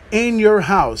TakeOver in your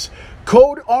house.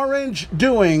 Code Orange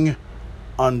doing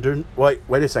under... Wait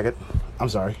a second. I'm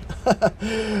sorry.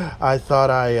 I thought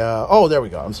oh, there we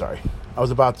go. I'm sorry. I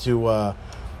was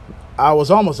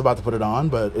almost about to put it on,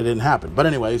 but it didn't happen. But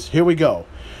anyways, here we go.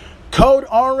 Code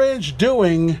Orange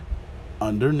doing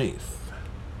Underneath.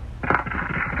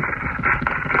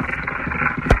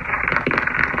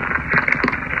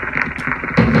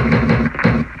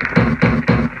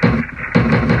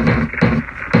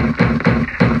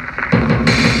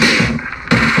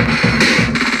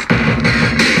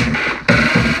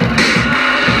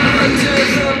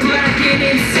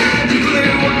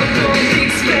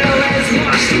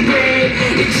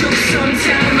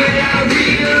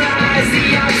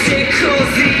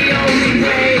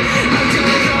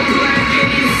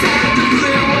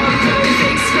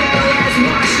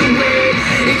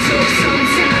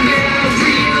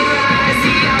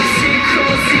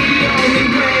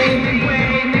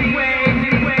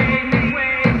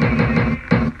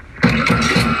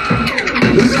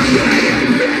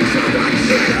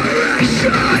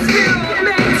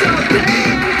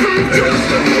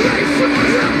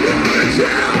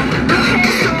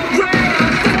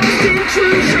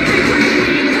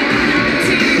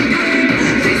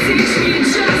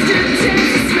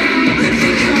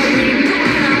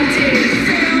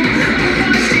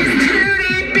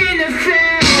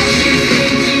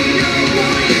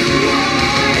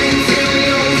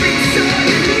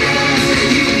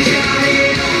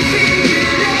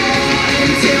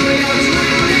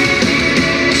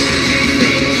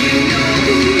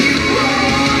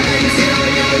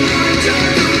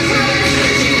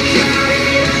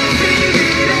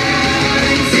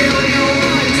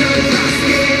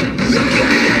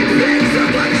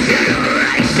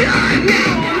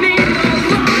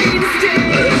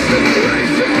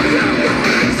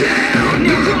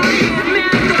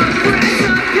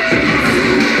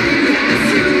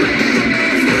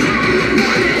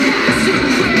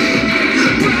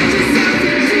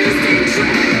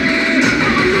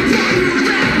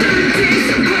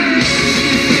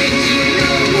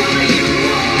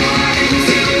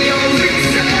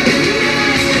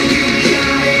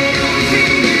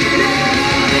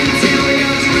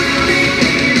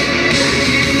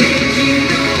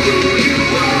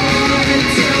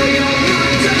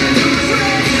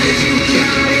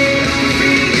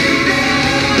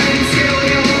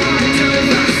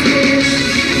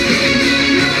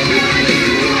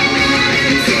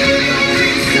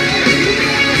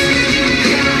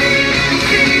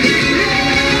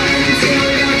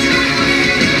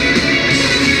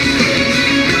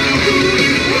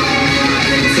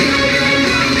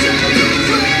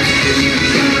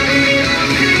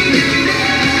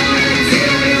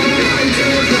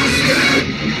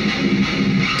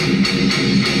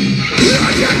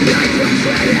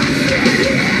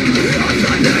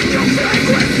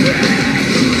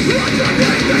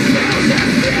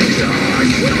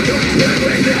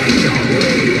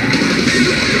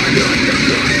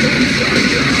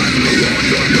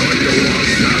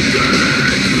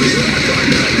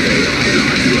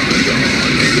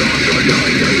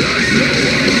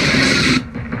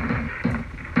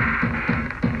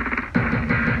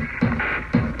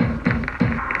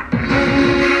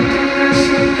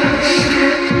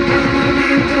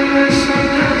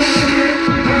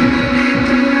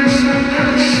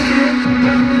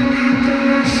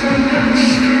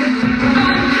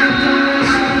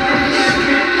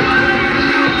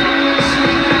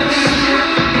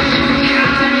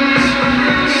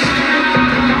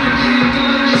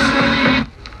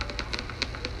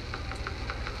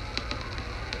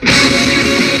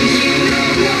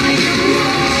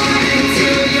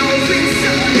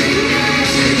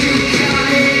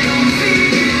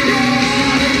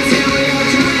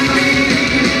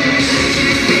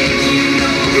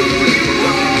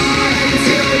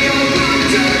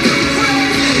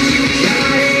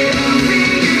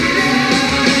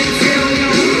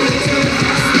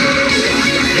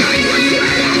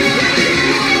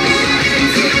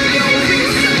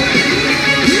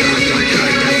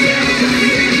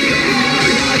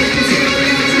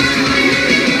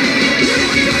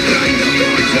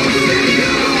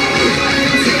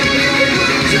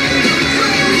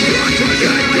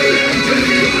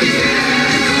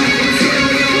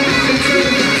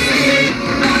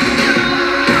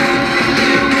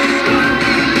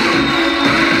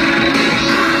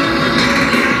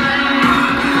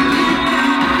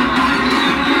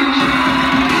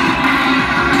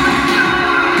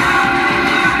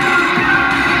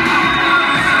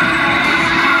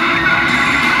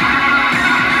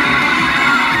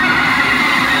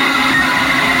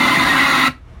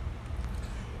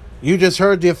 You just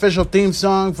heard the official theme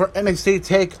song for NXT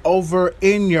TakeOver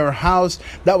in your house.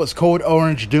 That was Code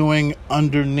Orange doing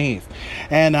Underneath.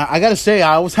 And I gotta say,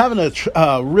 I was having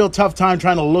a real tough time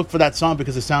trying to look for that song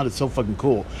because it sounded so fucking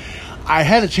cool. I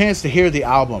had a chance to hear the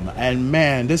album, and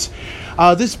man, this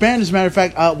band, as a matter of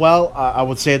fact, I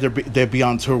would say they'd be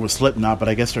on tour with Slipknot, but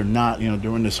I guess they're not,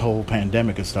 during this whole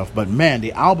pandemic and stuff. But man,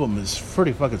 the album is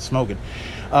pretty fucking smoking.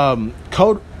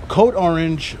 Code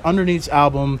Orange, Underneath's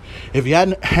album. If you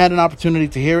hadn't had an opportunity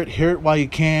to hear it while you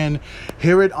can.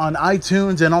 Hear it on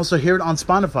iTunes and also hear it on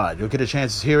Spotify. You'll get a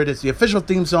chance to hear it. It's the official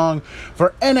theme song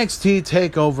for NXT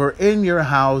TakeOver in your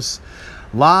house,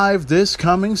 live this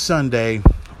coming Sunday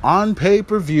on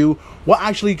pay-per-view. Well,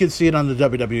 actually, you can see it on the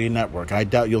WWE Network. I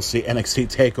doubt you'll see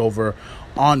NXT TakeOver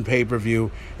on pay-per-view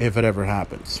if it ever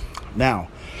happens. Now,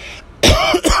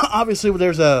 obviously,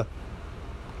 there's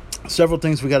several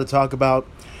things we got to talk about.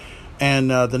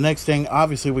 And the next thing,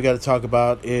 obviously, we got to talk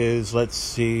about is, let's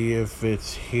see if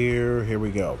it's here. Here we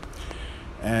go.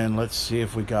 And let's see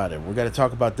if we got it. We're going to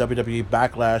talk about WWE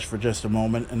Backlash for just a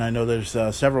moment. And I know there's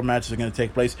several matches that are going to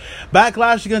take place.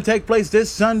 Backlash is going to take place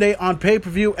this Sunday on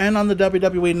pay-per-view and on the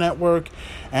WWE Network.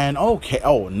 And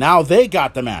now they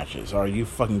got the matches. Are you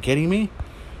fucking kidding me?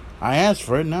 I asked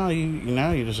for it. Now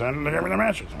you decided to give me the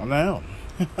matches. What the hell?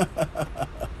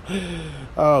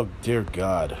 Oh, dear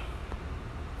God.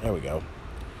 There we go.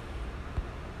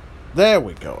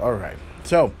 All right.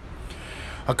 So,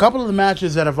 a couple of the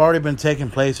matches that have already been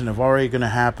taking place and have already going to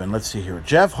happen. Let's see here.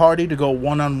 Jeff Hardy to go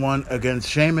one-on-one against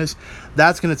Sheamus.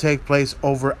 That's going to take place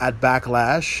over at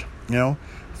Backlash.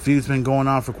 Feud's been going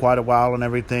on for quite a while and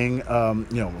everything.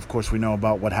 Of course, we know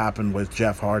about what happened with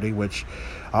Jeff Hardy, which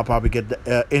I'll probably get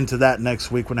into that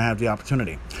next week when I have the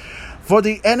opportunity. For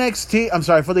the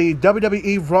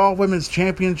WWE Raw Women's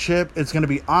Championship, it's going to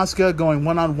be Asuka going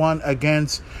one-on-one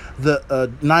against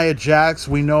the Nia Jax.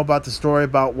 We know about the story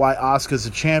about why Asuka's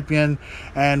a champion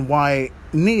and why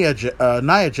Nia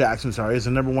Jax, is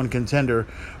the number one contender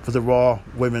for the Raw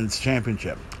Women's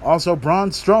Championship. Also,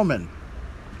 Braun Strowman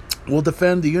will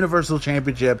defend the Universal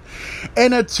Championship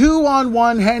in a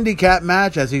 2-on-1 handicap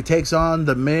match as he takes on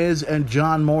The Miz and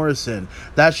John Morrison.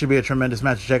 That should be a tremendous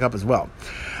match to check up as well.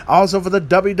 Also for the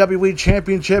WWE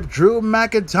Championship, Drew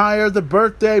McIntyre, the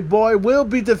birthday boy, will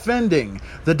be defending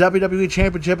the WWE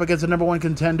Championship against the number one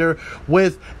contender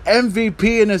with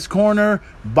MVP in his corner,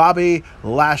 Bobby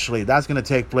Lashley. That's going to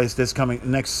take place this coming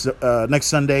next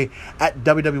Sunday at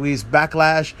WWE's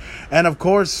Backlash. And of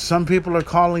course, some people are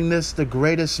calling this the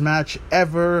greatest match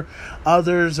ever.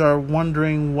 Others are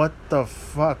wondering what the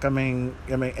fuck. I mean,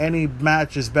 any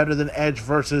match is better than Edge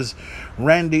versus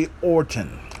Randy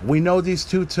Orton. We know these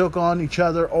two took on each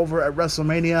other over at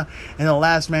WrestleMania in a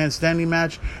last man standing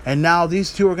match. And now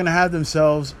these two are going to have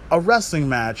themselves a wrestling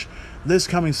match this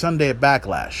coming Sunday at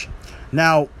Backlash.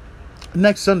 Now,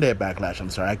 next Sunday at Backlash.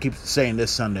 I'm sorry. I keep saying this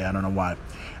Sunday. I don't know why.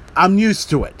 I'm used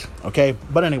to it. Okay.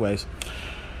 But anyways,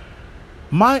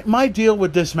 my deal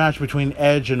with this match between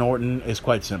Edge and Orton is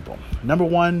quite simple. Number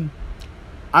one,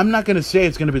 I'm not going to say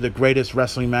it's going to be the greatest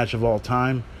wrestling match of all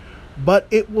time, but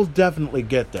it will definitely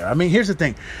get there. I mean, here's the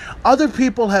thing. Other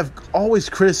people have always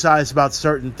criticized about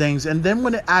certain things, and then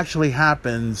when it actually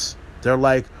happens, they're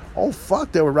like, oh,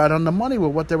 fuck, they were right on the money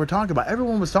with what they were talking about.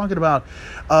 Everyone was talking about,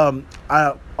 I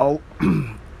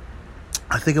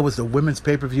think it was the women's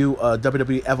pay-per-view,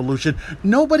 WWE Evolution.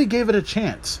 Nobody gave it a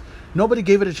chance. Nobody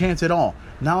gave it a chance at all.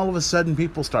 Now, all of a sudden,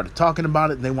 people started talking about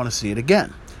it, and they want to see it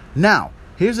again. Now,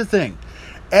 here's the thing.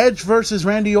 Edge versus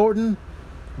Randy Orton,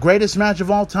 greatest match of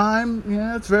all time?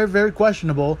 Yeah, it's very, very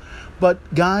questionable. But,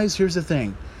 guys, here's the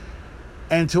thing.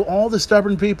 And to all the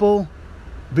stubborn people,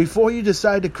 before you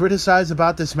decide to criticize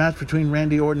about this match between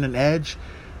Randy Orton and Edge,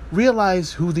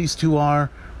 realize who these two are,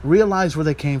 realize where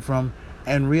they came from,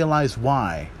 and realize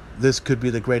why this could be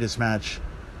the greatest match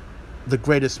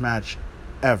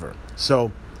ever.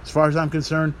 So, as far as I'm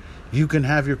concerned, you can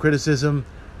have your criticism.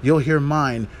 You'll hear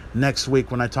mine next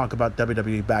week when I talk about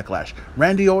WWE Backlash.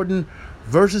 Randy Orton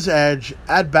versus Edge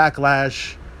at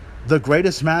Backlash, the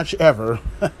greatest match ever.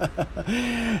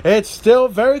 It's still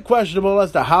very questionable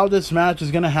as to how this match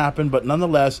is going to happen, but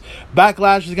nonetheless,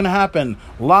 Backlash is going to happen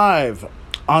live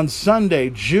on Sunday,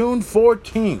 June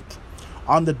 14th.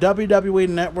 On the WWE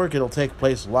Network. It'll take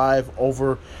place live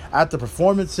over at the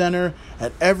Performance Center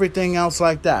and everything else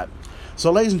like that.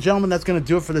 So, ladies and gentlemen, that's going to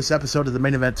do it for this episode of the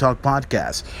Main Event Talk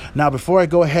Podcast. Now, before I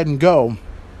go ahead and go,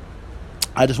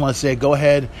 I just want to say go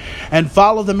ahead and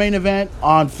follow the Main Event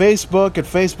on Facebook at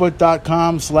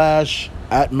facebook.com/The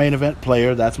at Main Event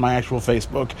Player. That's my actual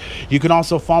Facebook. You can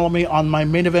also follow me on my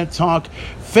Main Event Talk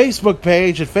Facebook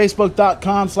page at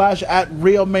facebook.com/at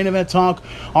Real Main Event Talk.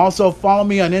 Also follow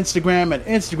me on Instagram at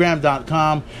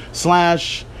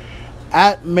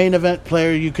instagram.com/at Main Event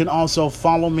Player. You can also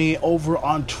follow me over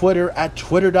on Twitter at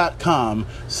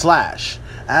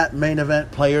twitter.com/at Main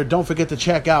Event Player. Don't forget to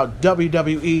check out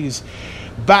WWE's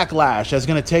Backlash. That's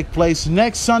going to take place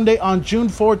next Sunday on June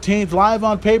 14th, live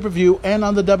on pay-per-view and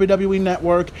on the WWE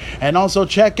Network. And also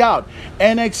check out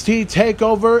NXT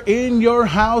Takeover in your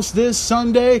house this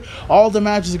Sunday. All the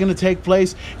matches are going to take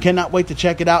place. Cannot wait to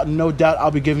check it out, and no doubt I'll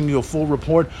be giving you a full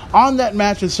report on that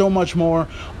match and so much more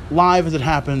live as it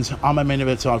happens on my Main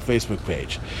Event Talk Facebook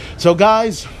page. So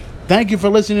guys, thank you for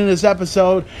listening to this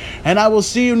episode, and I will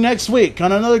see you next week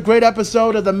on another great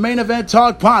episode of the Main Event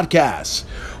Talk podcast.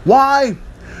 Why?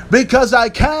 Because I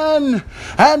can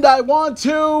and I want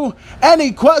to.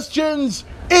 Any questions?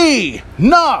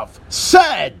 Enough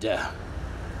said.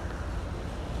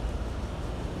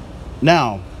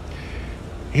 Now,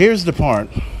 here's the part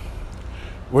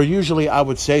where usually I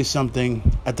would say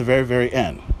something at the very, very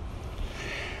end.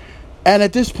 And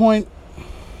at this point,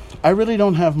 I really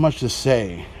don't have much to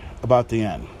say about the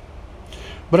end.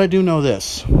 But I do know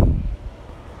this.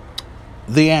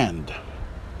 The end.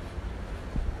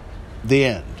 The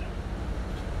end.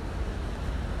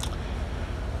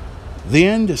 The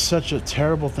end is such a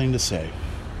terrible thing to say.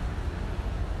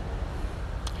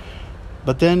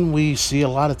 But then we see a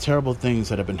lot of terrible things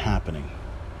that have been happening.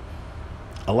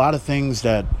 A lot of things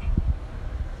that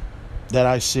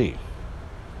I see.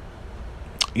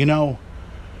 You know,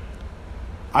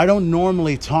 I don't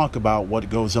normally talk about what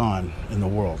goes on in the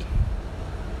world.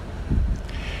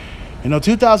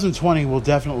 2020 will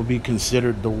definitely be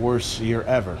considered the worst year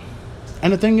ever.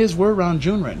 And the thing is, we're around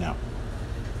June right now.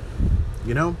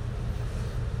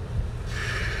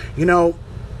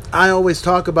 I always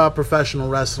talk about professional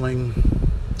wrestling.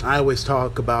 I always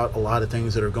talk about a lot of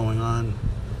things that are going on.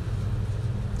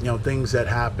 Things that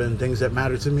happen, things that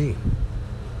matter to me.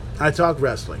 I talk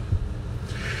wrestling.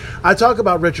 I talk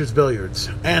about Richards Billiards.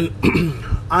 And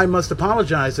I must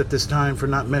apologize at this time for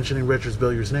not mentioning Richards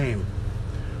Billiards' name.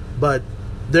 But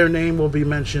their name will be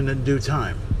mentioned in due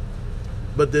time.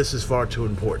 But this is far too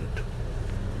important.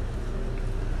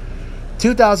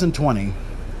 2020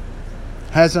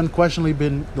 has unquestionably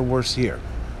been the worst year.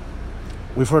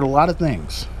 We've heard a lot of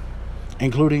things,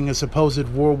 including a supposed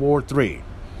World War III,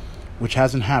 which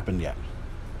hasn't happened yet.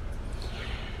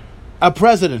 A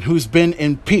president who's been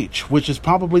impeached, which is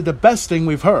probably the best thing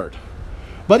we've heard.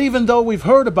 But even though we've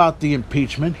heard about the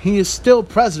impeachment, he is still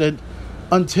president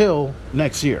until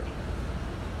next year.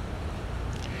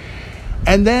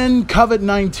 And then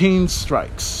COVID-19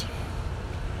 strikes.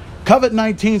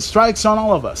 COVID-19 strikes on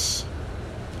all of us.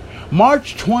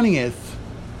 March 20th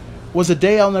was a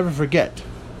day I'll never forget.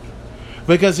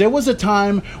 Because there was a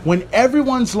time when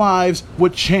everyone's lives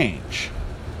would change.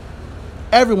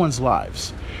 Everyone's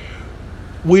lives.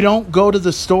 We don't go to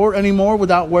the store anymore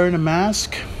without wearing a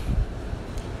mask.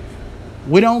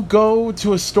 We don't go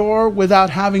to a store without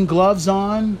having gloves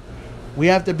on. We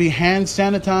have to be hand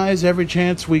sanitized every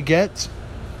chance we get.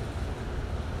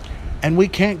 And we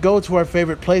can't go to our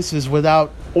favorite places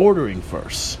without ordering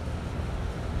first.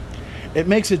 It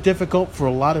makes it difficult for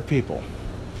a lot of people.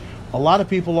 A lot of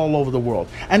people all over the world.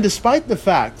 And despite the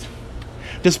fact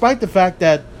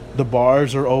that the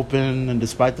bars are open, and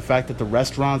despite the fact that the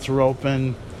restaurants are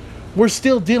open, we're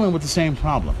still dealing with the same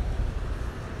problem.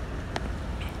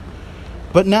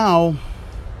 But now,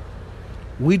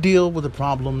 we deal with a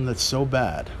problem that's so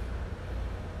bad.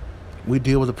 We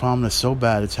deal with a problem that's so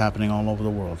bad it's happening all over the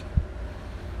world.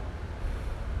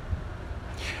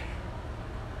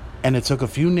 And it took a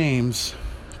few names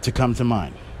to come to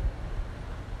mind.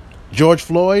 George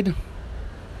Floyd,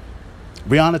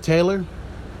 Breonna Taylor,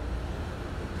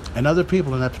 and other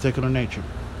people in that particular nature.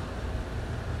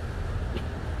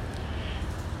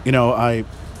 I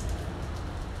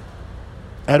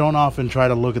don't often try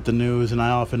to look at the news, and I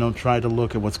often don't try to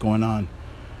look at what's going on.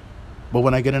 But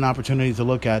when I get an opportunity to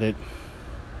look at it,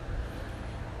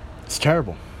 it's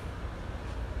terrible.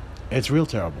 It's real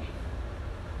terrible.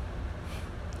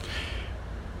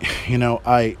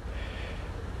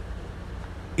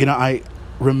 I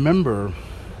remember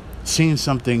seeing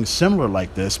something similar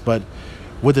like this, but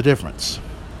with a difference.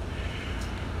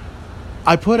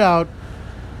 I put out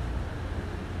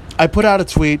a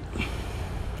tweet,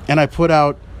 and I put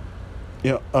out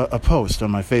a post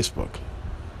on my Facebook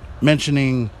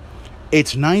mentioning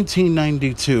it's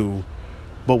 1992,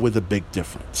 but with a big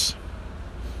difference.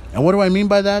 And what do I mean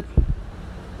by that?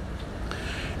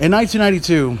 In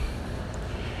 1992,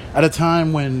 at a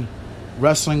time when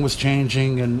wrestling was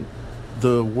changing and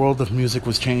the world of music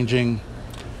was changing,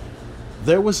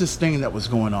 there was this thing that was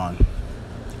going on.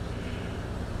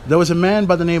 There was a man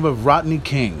by the name of Rodney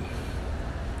King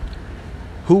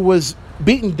who was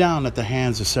beaten down at the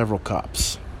hands of several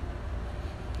cops.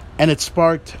 And it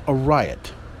sparked a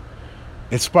riot.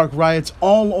 It sparked riots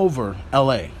all over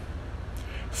LA.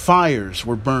 Fires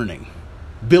were burning.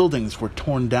 Buildings were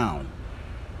torn down.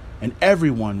 And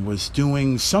everyone was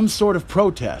doing some sort of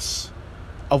protest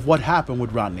of what happened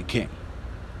with Rodney King.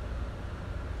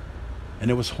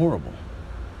 And it was horrible.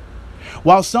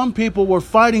 While some people were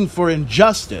fighting for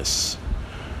injustice,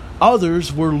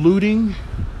 others were looting,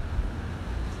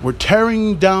 were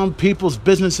tearing down people's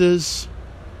businesses,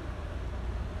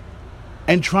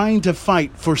 and trying to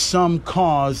fight for some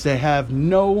cause they have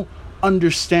no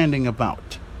understanding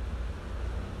about.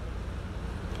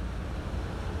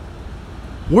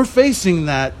 We're facing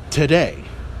that today.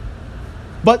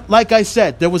 But like I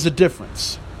said, there was a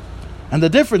difference. And the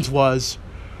difference was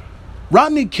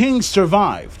Rodney King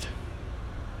survived.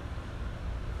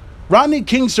 Rodney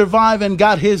King survived and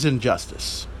got his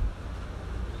injustice.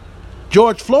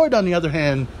 George Floyd, on the other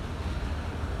hand,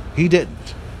 he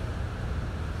didn't.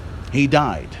 He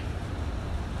died.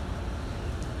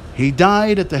 He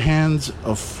died at the hands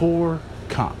of 4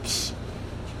 cops.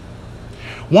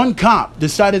 One cop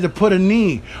decided to put a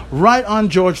knee right on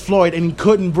George Floyd and he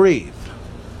couldn't breathe.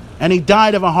 And he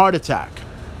died of a heart attack.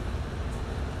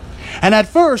 And at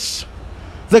first,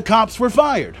 the cops were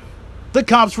fired. The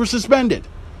cops were suspended.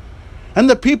 And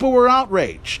the people were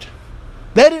outraged.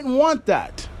 They didn't want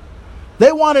that.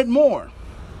 They wanted more.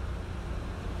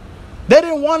 They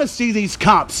didn't want to see these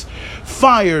cops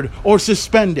fired or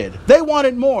suspended. They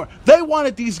wanted more. They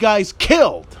wanted these guys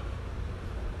killed.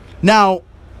 Now,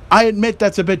 I admit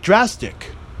that's a bit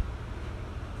drastic.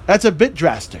 That's a bit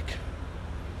drastic.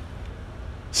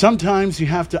 Sometimes you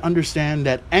have to understand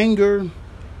that anger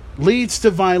leads to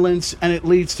violence and it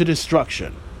leads to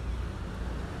destruction.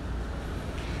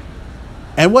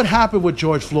 And what happened with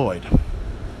George Floyd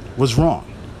was wrong.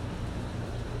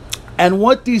 And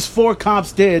what these 4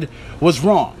 cops did was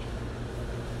wrong.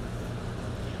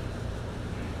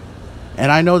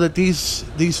 And I know that these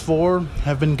 4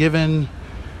 have been given,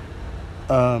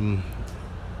 if I'm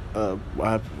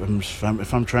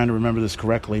trying to remember this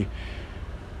correctly,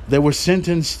 they were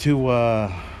sentenced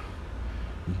to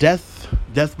death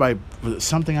by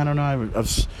something, I don't know. I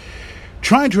was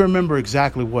trying to remember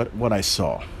exactly what I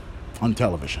saw on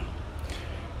television.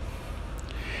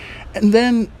 And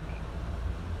then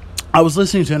I was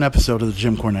listening to an episode of the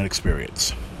Jim Cornette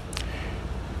Experience.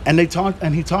 And he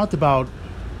talked about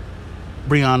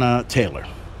Breonna Taylor,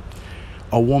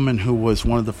 a woman who was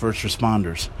one of the first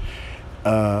responders,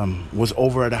 was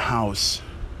over at a house,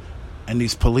 and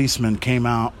these policemen came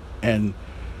out and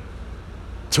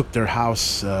took their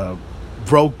house,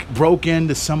 broke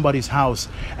into somebody's house,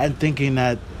 and thinking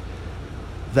that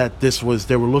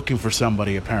they were looking for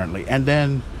somebody apparently. And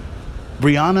then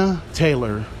Breonna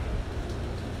Taylor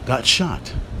got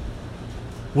shot,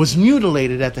 was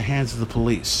mutilated at the hands of the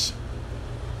police.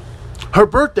 Her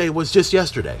birthday was just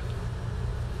yesterday.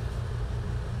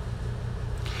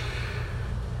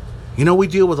 You know, we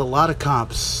deal with a lot of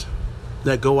cops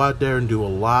that go out there and do a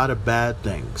lot of bad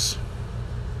things.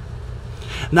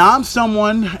 Now, I'm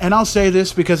someone, and I'll say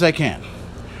this because I can.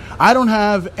 I don't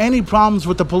have any problems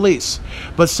with the police,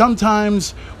 but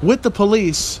sometimes with the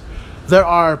police, there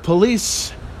are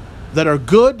police that are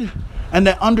good and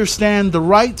that understand the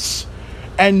rights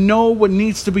and know what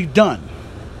needs to be done.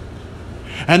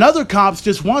 And other cops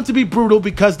just want to be brutal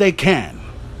because they can.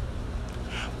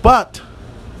 But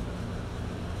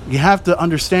you have to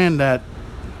understand that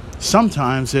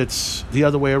sometimes it's the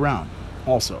other way around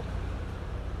also.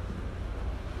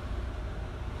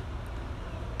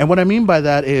 And what I mean by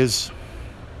that is,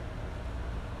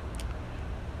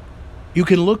 you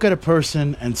can look at a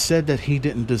person and said that he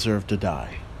didn't deserve to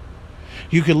die.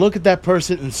 You can look at that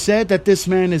person and said that this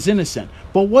man is innocent.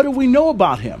 But what do we know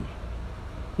about him?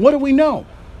 What do we know?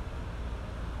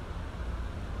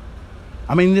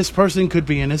 I mean, this person could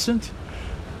be innocent.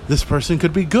 This person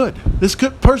could be good.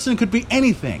 Person could be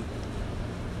anything.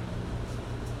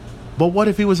 But what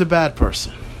if he was a bad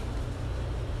person?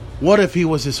 What if he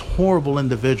was this horrible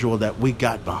individual that we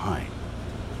got behind?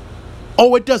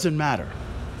 Oh, it doesn't matter.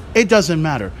 It doesn't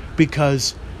matter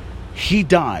because he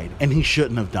died and he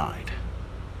shouldn't have died.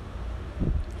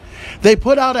 They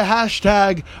put out a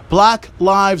hashtag, Black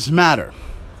Lives Matter.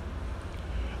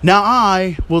 Now,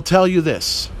 I will tell you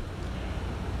this.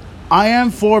 I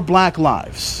am for black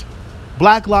lives.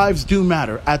 Black lives do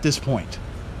matter at this point.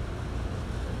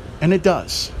 And it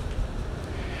does.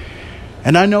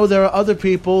 And I know there are other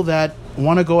people that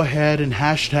want to go ahead and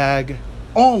hashtag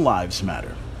all lives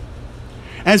matter.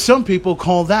 And some people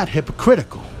call that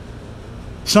hypocritical.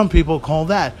 Some people call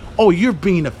that, oh, you're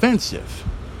being offensive.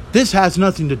 This has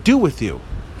nothing to do with you.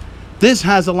 This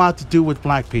has a lot to do with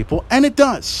black people, and it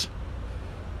does.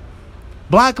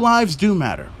 Black lives do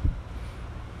matter.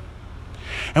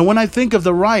 And when I think of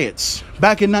the riots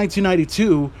back in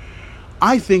 1992,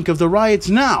 I think of the riots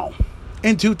now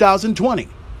in 2020.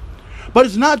 But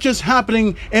it's not just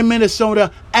happening in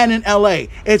Minnesota and in LA.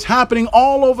 It's happening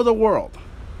all over the world.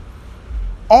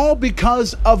 All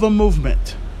because of a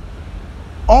movement.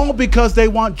 All because they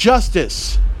want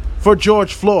justice for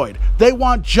George Floyd. They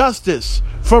want justice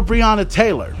for Breonna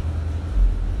Taylor.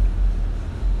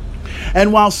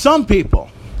 And while some people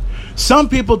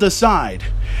decide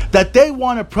that they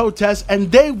want to protest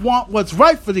and they want what's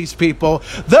right for these people,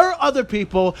 there are other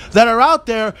people that are out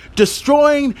there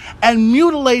destroying and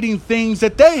mutilating things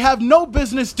that they have no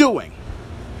business doing.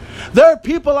 There are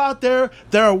people out there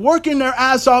that are working their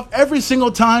ass off every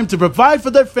single time to provide for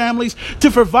their families,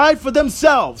 to provide for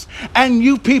themselves. And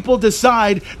you people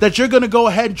decide that you're going to go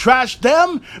ahead and trash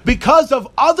them because of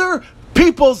other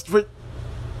people's...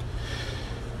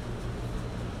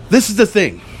 This is the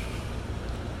thing.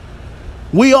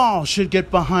 We all should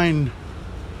get behind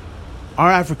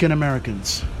our African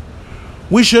Americans.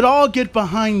 We should all get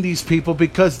behind these people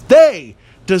because they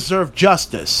deserve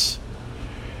justice.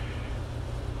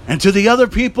 And to the other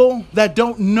people that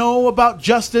don't know about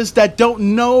justice, that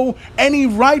don't know any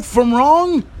right from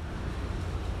wrong,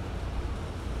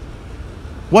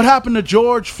 what happened to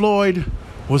George Floyd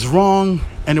was wrong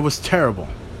and it was terrible.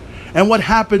 And what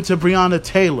happened to Breonna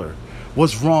Taylor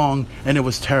was wrong and it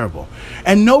was terrible.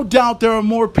 And no doubt there are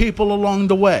more people along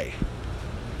the way.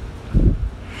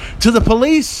 To the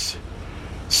police,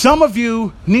 some of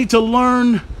you need to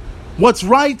learn what's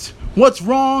right, what's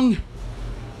wrong,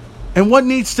 and what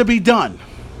needs to be done.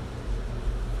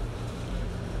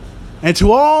 And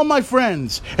to all my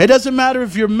friends, it doesn't matter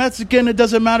if you're Mexican, it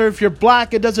doesn't matter if you're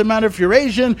black, it doesn't matter if you're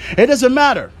Asian, it doesn't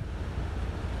matter.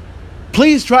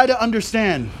 Please try to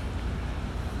understand.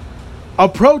 A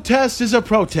protest is a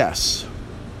protest.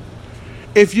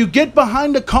 If you get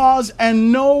behind the cause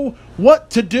and know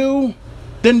what to do,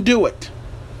 then do it.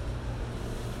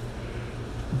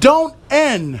 Don't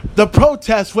end the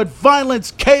protest with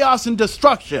violence, chaos, and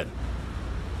destruction.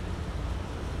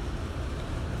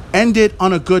 End it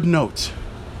on a good note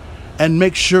and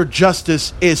make sure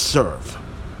justice is served.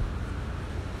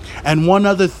 And one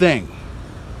other thing.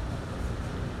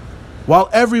 While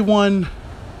everyone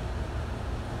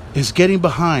is getting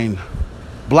behind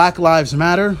Black Lives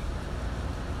Matter,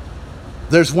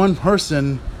 there's one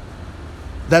person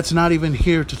that's not even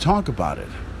here to talk about it.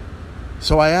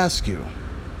 So I ask you,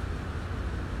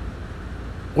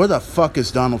 where the fuck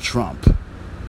is Donald Trump?